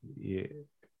 if you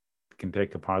can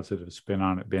take a positive spin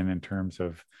on it, been in terms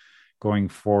of going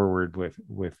forward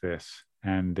with this,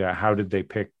 and how did they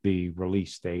pick the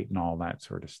release date and all that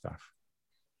sort of stuff?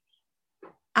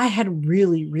 I had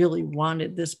really, really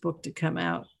wanted this book to come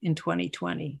out in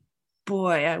 2020.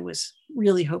 Boy, I was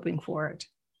really hoping for it.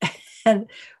 And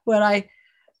when I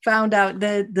found out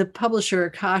that the publisher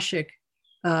Akashic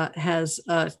has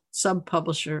a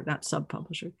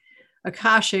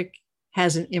Akashic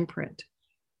has an imprint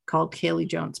called Kaylee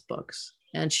Jones Books,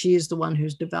 and she's the one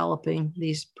who's developing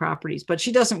these properties, but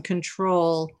she doesn't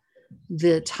control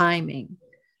the timing.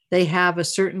 They have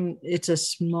it's a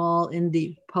small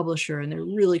indie publisher, and they're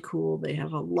really cool. They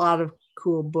have a lot of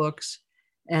cool books,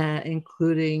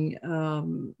 including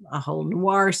a whole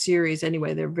noir series.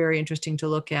 Anyway, they're very interesting to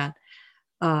look at.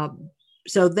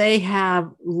 So they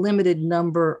have limited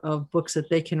number of books that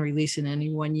they can release in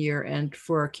any one year. And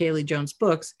for Kaylee Jones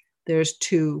Books, there's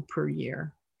 2 per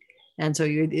year. And so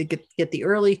you get the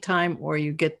early time, or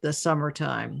you get the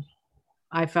summertime.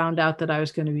 I found out that I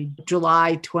was going to be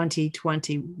July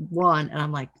 2021. And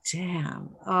I'm like, damn,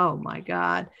 oh my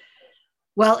God.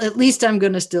 Well, at least I'm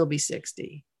going to still be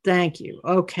 60. Thank you.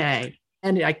 Okay.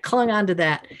 And I clung on to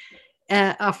that.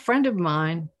 A friend of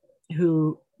mine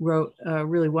who wrote a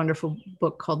really wonderful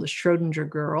book called The Schrodinger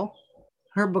Girl.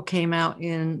 Her book came out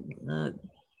in,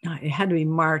 it had to be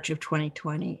March of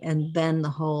 2020. And then the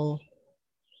whole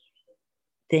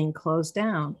thing closed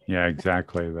down. Yeah,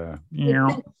 exactly.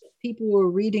 People were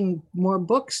reading more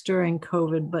books during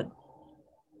COVID, but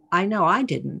I know I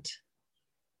didn't.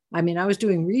 I mean, I was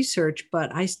doing research,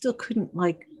 but I still couldn't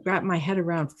wrap my head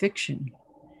around fiction.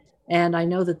 And I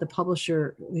know that the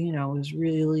publisher, was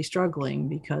really struggling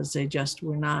because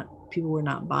people were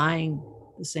not buying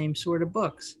the same sort of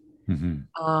books.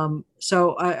 Mm-hmm.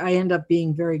 So I end up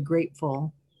being very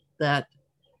grateful that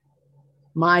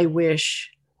my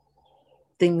wish,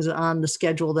 things on the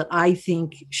schedule that I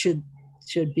think should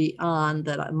be on,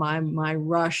 that my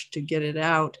rush to get it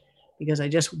out, because I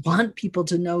just want people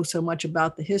to know so much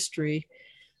about the history,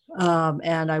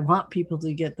 and I want people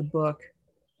to get the book,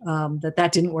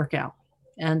 that didn't work out,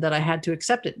 and that I had to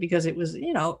accept it because it was,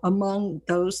 among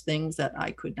those things that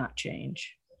I could not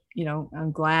change.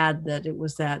 I'm glad that it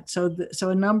was that. So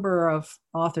a number of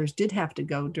authors did have to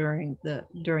go during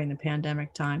the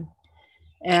pandemic time,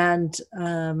 and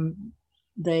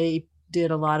they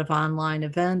did a lot of online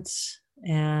events.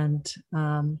 And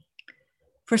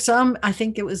for some, I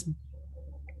think it was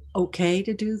okay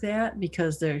to do that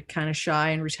because they're kind of shy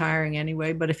and retiring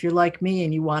anyway. But if you're like me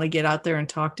and you want to get out there and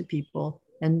talk to people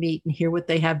and meet and hear what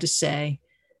they have to say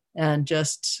and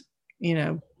just,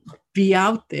 be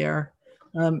out there,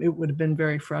 it would have been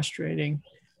very frustrating.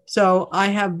 So I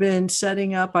have been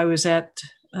setting up. I was at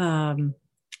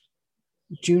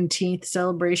Juneteenth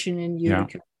celebration in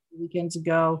Utica weekends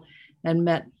ago and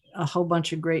met a whole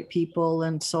bunch of great people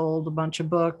and sold a bunch of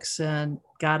books and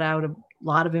got out a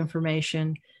lot of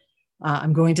information.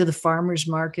 I'm going to the farmers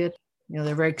market.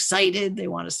 They're very excited. They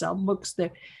want to sell books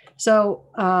there. So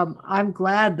I'm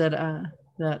glad that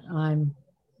I'm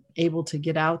able to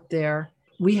get out there.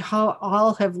 We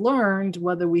all have learned,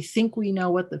 whether we think we know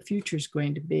what the future is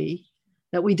going to be,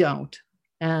 that we don't.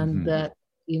 And that,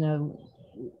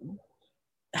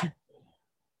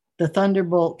 the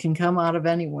thunderbolt can come out of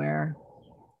anywhere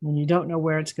and you don't know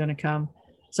where it's going to come.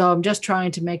 So I'm just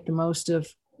trying to make the most of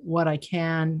what I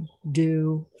can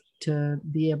do to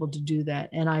be able to do that.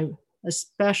 And I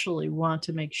especially want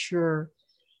to make sure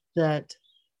that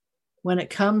when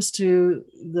it comes to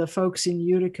the folks in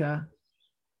Utica,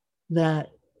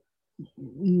 that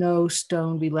no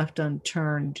stone be left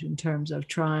unturned in terms of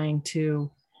trying to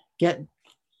get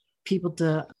people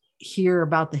to hear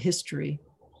about the history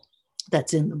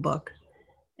that's in the book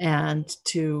and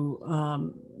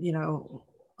to,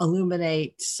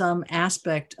 illuminate some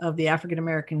aspect of the African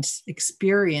American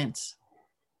experience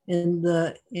in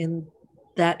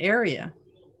that area.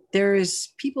 There is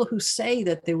people who say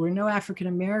that there were no African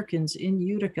Americans in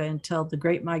Utica until the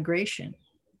Great Migration,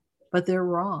 but they're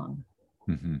wrong.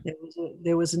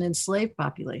 There was an enslaved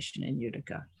population in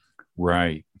Utica.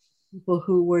 Right. People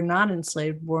who were not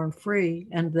enslaved, born free,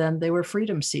 and then they were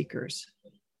freedom seekers.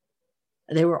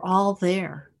 They were all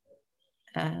there.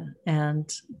 And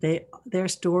their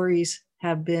stories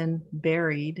have been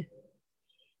buried,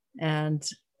 and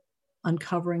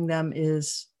uncovering them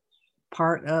is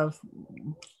part of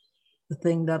the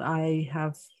thing that I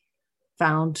have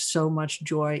found so much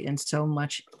joy and so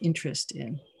much interest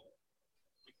in.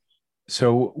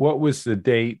 So what was the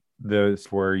date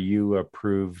where you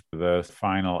approved the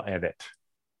final edit?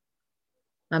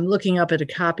 I'm looking up at a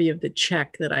copy of the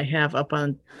check that I have up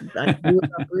on, I blew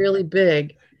it up really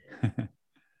big.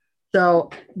 So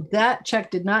that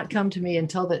check did not come to me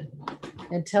until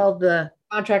the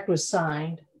contract was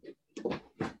signed.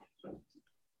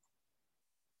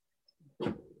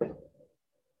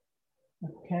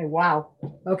 Okay, wow.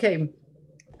 Okay.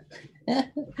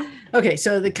 Okay,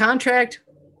 so the contract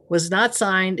was not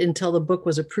signed until the book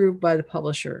was approved by the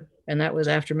publisher. And that was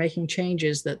after making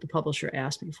changes that the publisher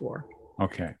asked me for.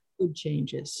 Okay. Good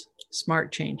changes,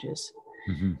 smart changes.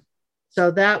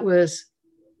 So that was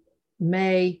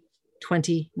May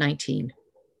 2019.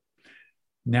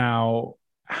 Now,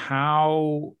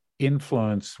 how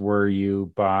influenced were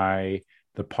you by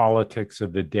the politics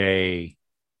of the day,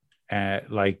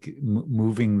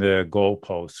 moving the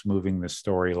goalposts, moving the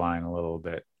storyline a little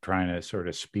bit, trying to sort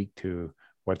of speak to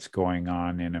what's going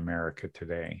on in America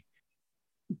today?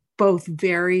 Both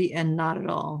very and not at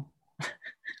all.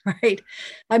 Right?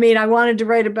 I mean, I wanted to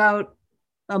write about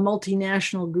a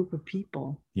multinational group of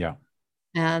people. Yeah.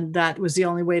 And that was the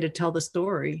only way to tell the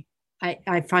story.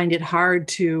 I find it hard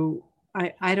to,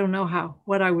 I don't know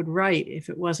what I would write if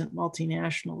it wasn't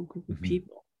multinational group of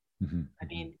people. I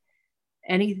mean,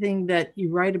 anything that you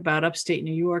write about upstate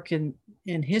New York and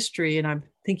in history, and I'm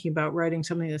thinking about writing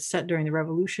something that's set during the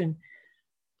Revolution,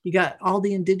 you got all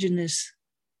the indigenous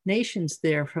nations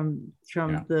there from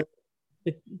the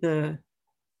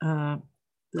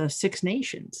Six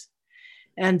Nations.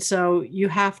 And so you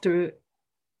have to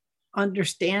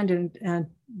understand and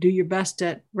do your best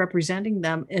at representing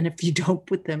them. And if you don't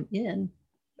put them in,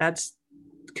 that's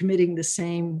committing the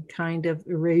same kind of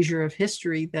erasure of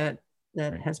history that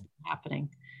has been happening.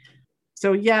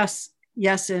 So yes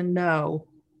and no.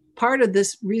 Part of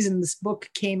this reason this book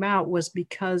came out was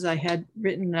because I had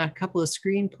written a couple of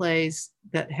screenplays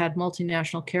that had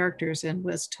multinational characters and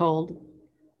was told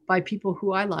by people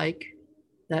who I like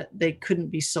that they couldn't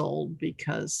be sold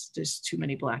because there's too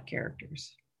many Black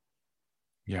characters.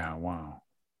 Yeah, wow.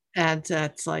 And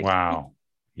that's like, wow.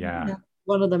 Yeah.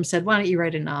 One of them said, why don't you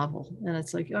write a novel? And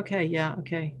it's like, okay,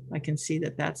 I can see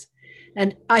that's,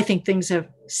 and I think things have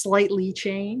slightly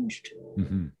changed.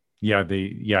 Yeah,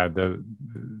 the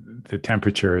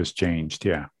temperature has changed.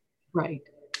 Yeah. Right.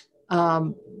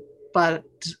 But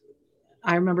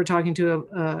I remember talking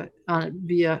to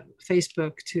via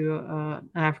Facebook to an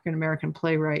African American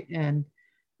playwright, and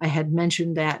I had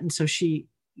mentioned that, and so she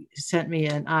sent me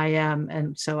an IM,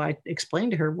 and so I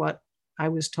explained to her what I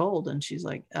was told, and she's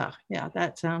like, "Oh, yeah,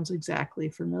 that sounds exactly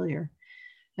familiar."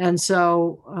 And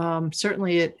so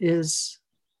certainly it is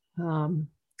an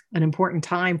important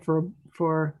time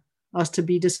for us to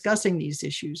be discussing these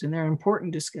issues, and they're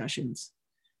important discussions.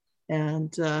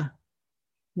 And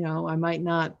I might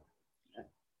not,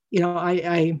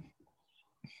 I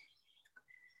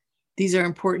these are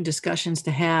important discussions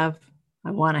to have.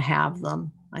 I want to have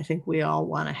them. I think we all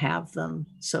want to have them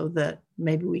so that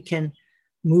maybe we can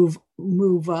move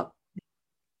up,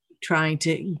 trying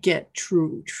to get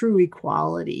true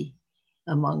equality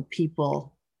among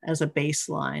people as a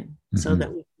baseline, so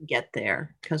that we can get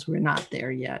there, because we're not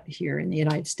there yet here in the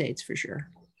United States, for sure.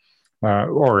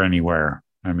 Or anywhere.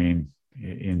 I mean,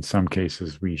 in some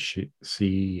cases, we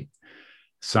see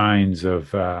signs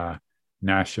of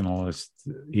nationalist,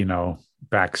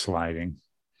 backsliding.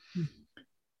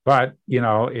 But,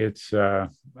 it's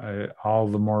all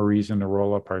the more reason to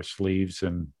roll up our sleeves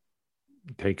and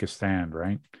take a stand,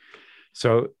 right?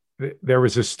 So there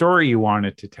was a story you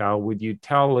wanted to tell. Would you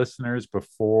tell listeners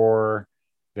before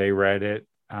they read it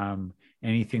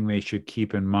anything they should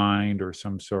keep in mind, or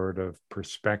some sort of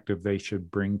perspective they should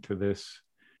bring to this,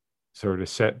 sort of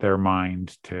set their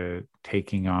mind to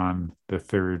taking on the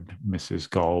third Mrs.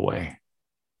 Galway?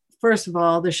 First of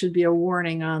all, there should be a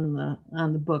warning on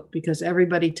the book, because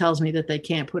everybody tells me that they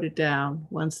can't put it down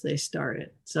once they start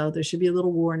it. So there should be a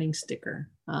little warning sticker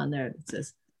on there that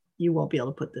says, "You won't be able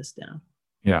to put this down."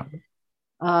 Yeah.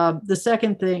 The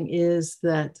second thing is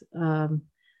that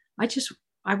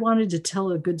I wanted to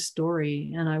tell a good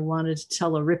story, and I wanted to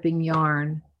tell a ripping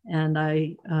yarn, and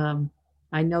I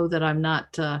know that I'm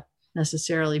not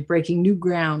necessarily breaking new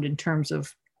ground in terms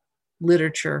of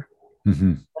literature,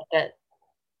 but that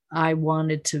I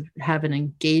wanted to have an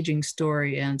engaging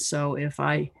story. And so if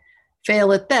I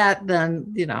fail at that,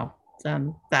 then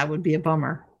that would be a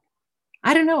bummer.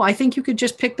 I don't know. I think you could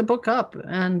just pick the book up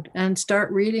and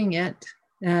start reading it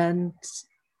and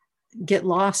get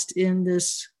lost in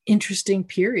this interesting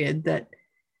period that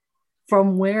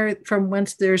from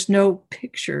whence there's no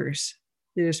pictures,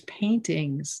 there's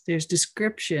paintings, there's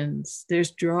descriptions,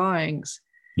 there's drawings.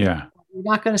 Yeah. You're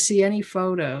not going to see any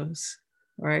photos,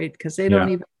 right? Because they're not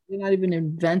even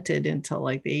invented until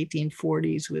like the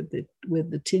 1840s with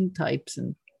the tintypes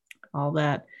and all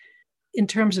that. In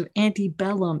terms of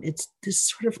antebellum, it's this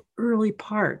sort of early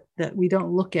part that we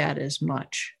don't look at as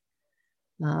much.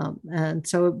 And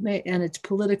so it's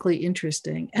politically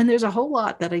interesting. And there's a whole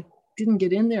lot that I didn't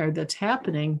get in there that's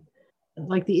happening,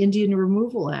 like the Indian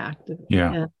Removal Act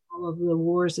and all of the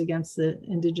wars against the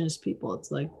indigenous people.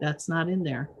 It's like, that's not in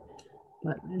there,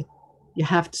 but you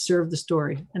have to serve the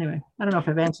story. Anyway, I don't know if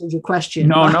I've answered your question.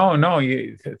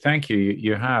 No. Thank you.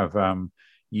 You have.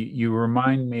 You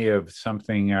remind me of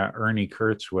something Ernie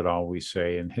Kurtz would always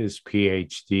say, and his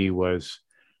PhD was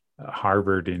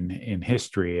Harvard in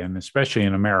history, and especially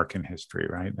in American history,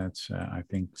 right? That's, I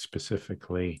think,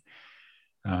 specifically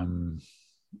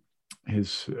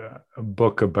his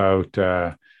book about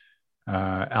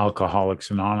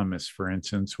Alcoholics Anonymous, for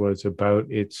instance, was about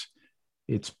its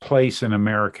place in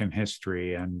American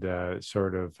history and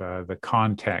sort of the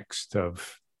context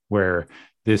of where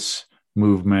this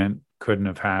movement couldn't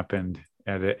have happened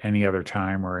at any other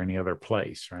time or any other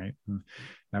place, right? And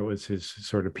that was his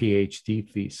sort of PhD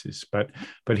thesis. But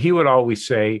he would always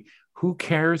say, who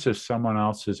cares if someone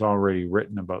else has already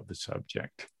written about the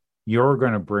subject? You're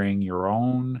going to bring your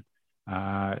own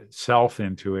self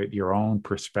into it, your own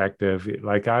perspective.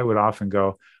 Like I would often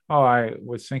go, oh, I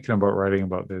was thinking about writing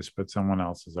about this, but someone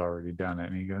else has already done it.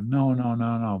 And you go,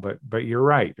 no. But you're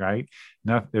right?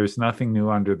 There's nothing new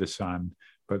under the sun,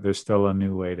 but there's still a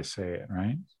new way to say it,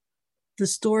 right? The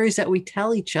stories that we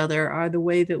tell each other are the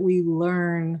way that we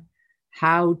learn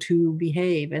how to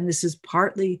behave. And this is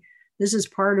part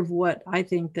of what I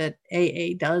think that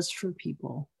AA does for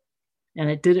people. And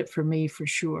it did it for me for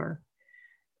sure.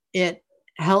 It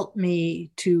helped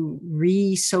me to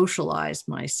re-socialize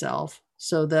myself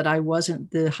so that I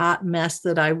wasn't the hot mess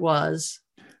that I was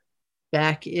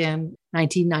back in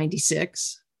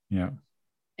 1996. Yeah.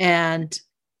 And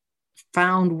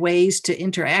found ways to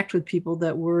interact with people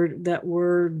that were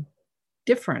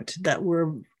different, that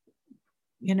were,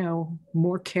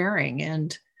 more caring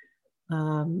and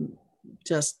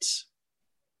just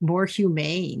more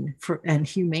humane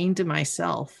to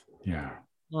myself. Yeah.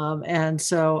 And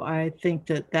so I think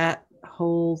that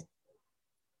whole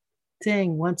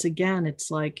thing, once again,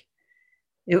 it's like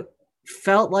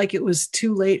felt like it was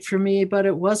too late for me, but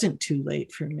it wasn't too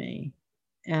late for me.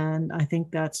 And I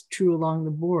think that's true along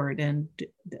the board.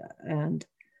 And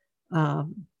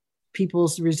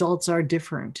people's results are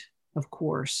different, of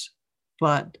course.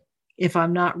 But if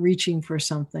I'm not reaching for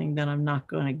something, then I'm not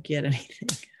going to get anything.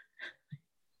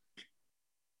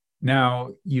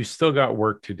 Now, you still got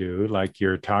work to do. Like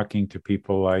you're talking to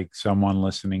people like someone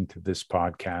listening to this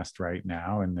podcast right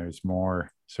now, and there's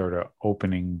more sort of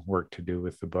opening work to do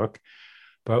with the book.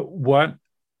 But what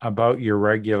about your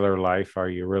regular life are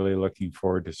you really looking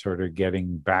forward to sort of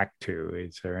getting back to?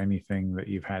 Is there anything that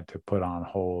you've had to put on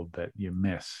hold that you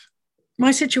miss?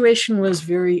 My situation was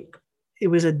it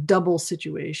was a double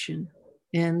situation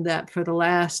in that for the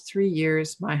last 3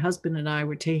 years, my husband and I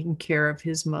were taking care of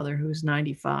his mother, who's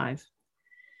 95.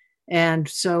 And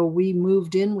so we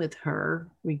moved in with her.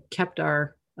 We kept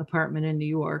our apartment in New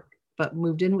York, but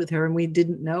moved in with her, and we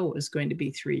didn't know it was going to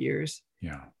be 3 years.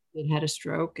 Yeah. It had a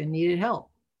stroke and needed help.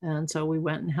 And so we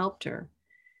went and helped her.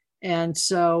 And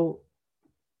so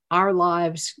our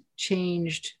lives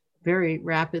changed very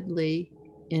rapidly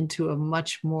into a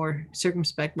much more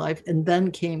circumspect life. And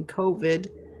then came COVID,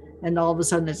 and all of a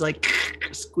sudden it's like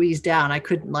squeezed down. I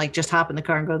couldn't like just hop in the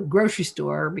car and go to the grocery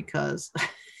store because,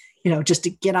 just to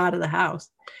get out of the house.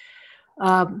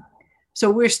 So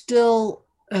we're still,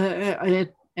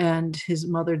 and his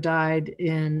mother died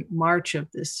in March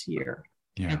of this year.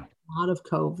 Yeah. And not of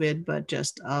COVID, but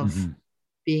just of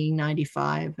being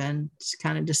 95 and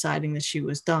kind of deciding that she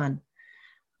was done.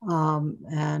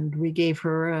 And we gave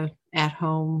her a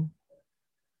at-home,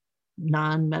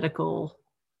 non-medical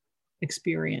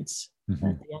experience at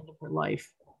the end of her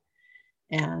life.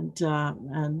 And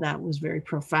that was very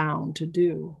profound to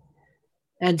do.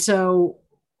 And so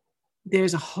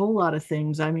there's a whole lot of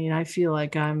things. I mean, I feel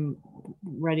like I'm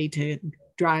ready to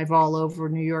drive all over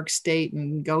New York State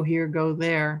and go here, go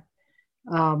there.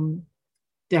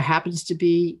 There happens to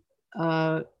be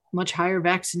a much higher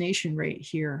vaccination rate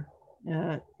here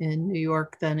in New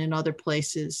York than in other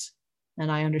places.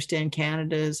 And I understand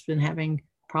Canada has been having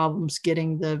problems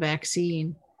getting the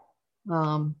vaccine.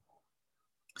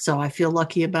 So I feel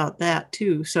lucky about that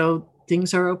too. So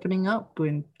things are opening up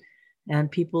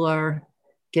and people are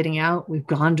getting out. We've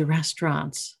gone to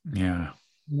restaurants. Yeah.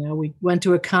 We went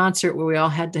to a concert where we all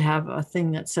had to have a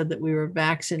thing that said that we were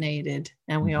vaccinated,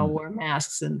 and we all wore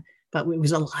masks, but it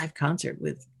was a live concert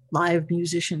with live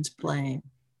musicians playing.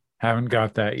 Haven't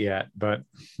got that yet, but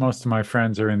most of my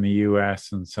friends are in the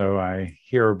US, and so I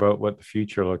hear about what the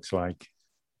future looks like.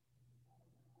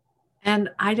 And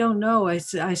I don't know. I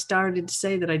started to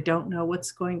say that I don't know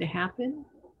what's going to happen.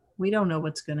 We don't know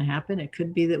what's going to happen. It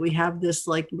could be that we have this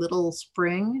like little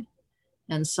spring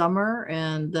and summer,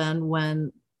 and then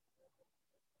when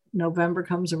November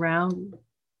comes around,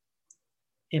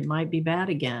 it might be bad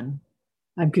again.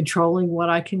 I'm controlling what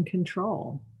I can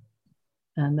control.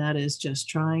 And that is just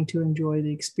trying to enjoy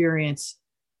the experience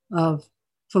of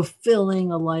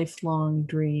fulfilling a lifelong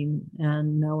dream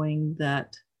and knowing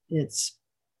that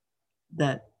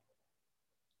that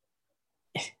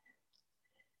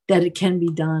it can be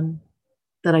done,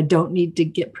 that I don't need to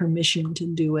get permission to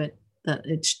do it, that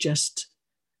it's just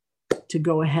to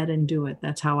go ahead and do it.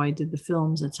 That's how I did the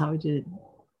films. That's how I did it.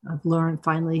 I've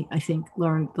finally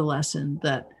learned the lesson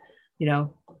that,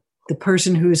 the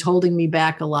person who's holding me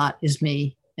back a lot is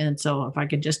me. And so if I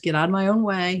could just get out of my own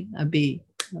way, I'd be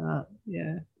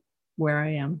where I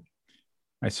am.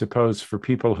 I suppose for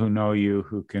people who know you,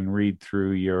 who can read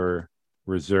through your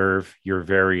reserve, you're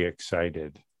very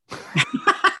excited.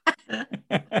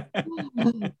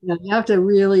 You have to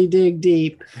really dig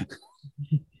deep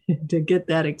to get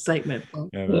that excitement.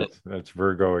 Yeah, that's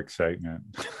Virgo excitement.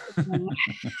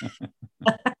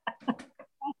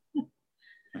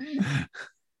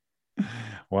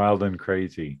 Wild and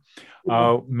crazy.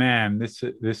 Oh man, this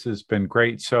has been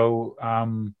great. So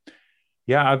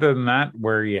other than that,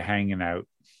 where are you hanging out?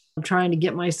 I'm trying to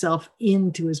get myself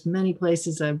into as many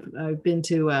places. I've been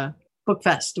to a book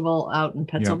festival out in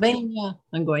Pennsylvania. Yep.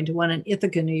 I'm going to one in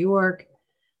Ithaca, New York.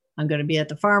 I'm going to be at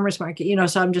the farmer's market,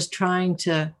 so I'm just trying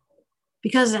to,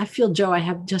 because I feel, Joe, I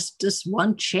have just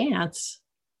one chance,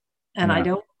 and I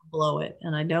don't want to blow it,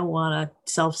 and I don't want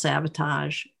to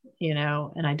self-sabotage,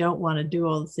 and I don't want to do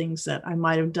all the things that I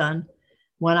might have done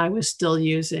when I was still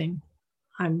using.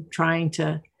 I'm trying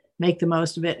to make the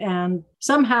most of it. And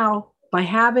somehow, by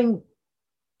having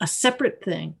a separate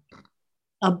thing,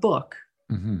 a book,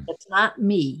 that's not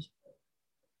me,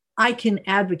 I can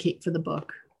advocate for the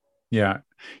book. Yeah.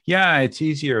 Yeah. It's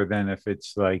easier than if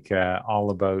it's like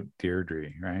all about Deirdre,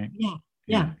 right? Yeah,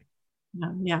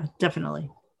 definitely. Yeah, definitely.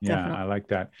 I like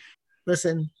that.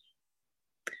 Listen,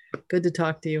 Good to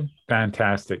talk to you.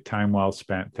 Fantastic. Time well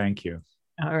spent. Thank you.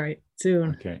 All right.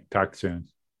 Soon. Okay. Talk soon.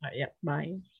 Yeah.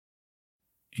 Bye.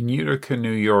 In Utica,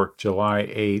 New York, July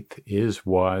 8th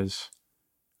was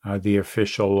the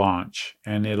official launch,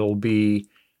 and it'll be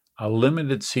a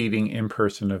limited seating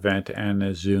in-person event and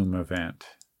a Zoom event.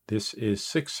 This is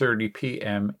 6:30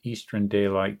 p.m. Eastern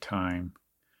Daylight Time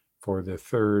for the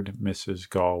third Mrs.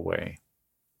 Galway.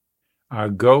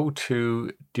 Go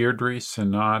to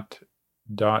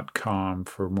DeirdreSinnott.com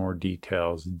for more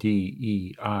details.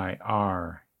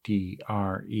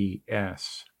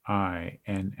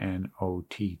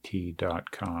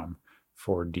 DeirdreSinnott.com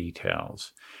for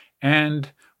details.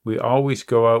 And we always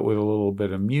go out with a little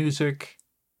bit of music.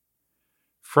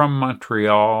 From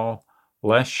Montreal,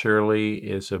 Les Shirley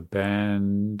is a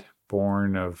band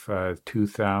born of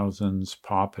 2000s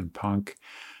pop and punk.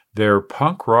 Their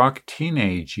punk rock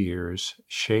teenage years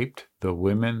shaped the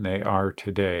women they are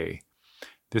today.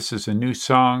 This is a new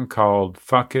song called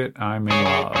Fuck It, I'm in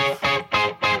Love.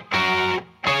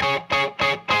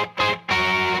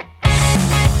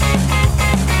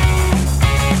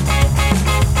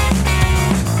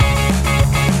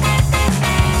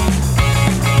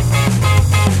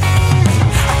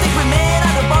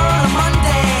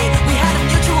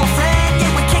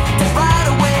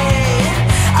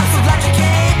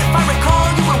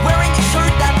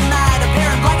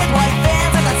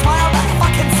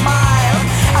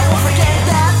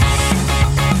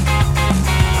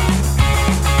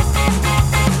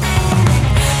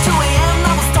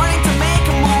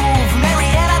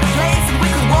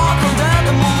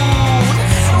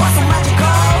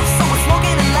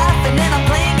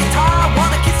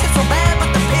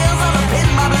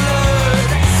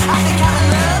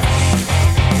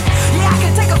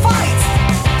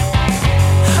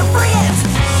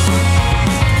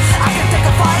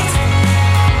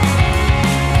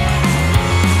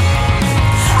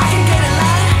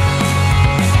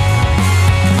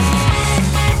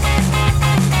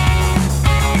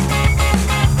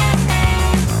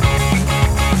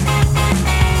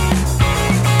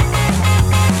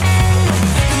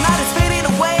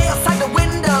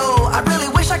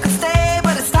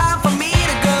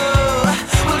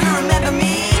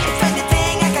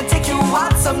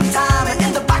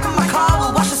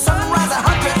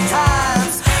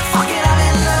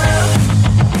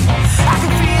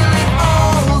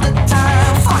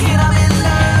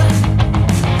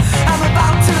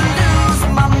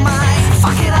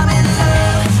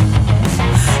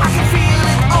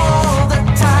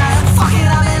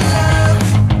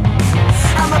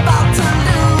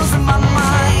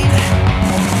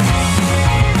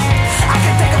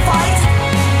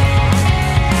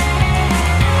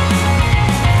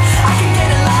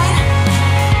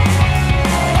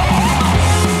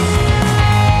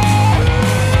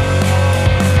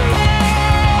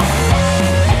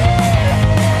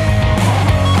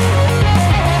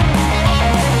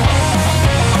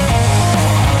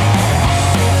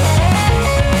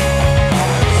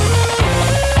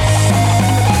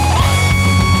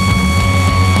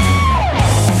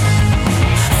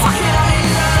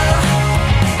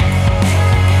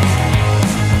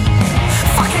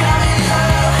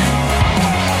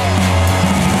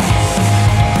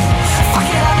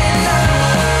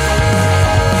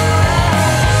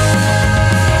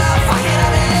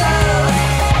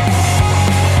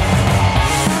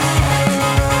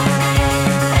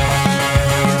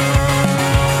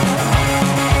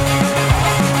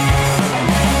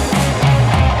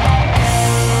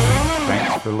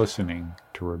 Listening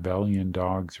to Rebellion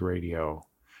Dogs Radio.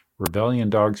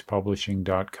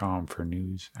 RebellionDogsPublishing.com for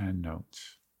news and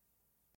notes.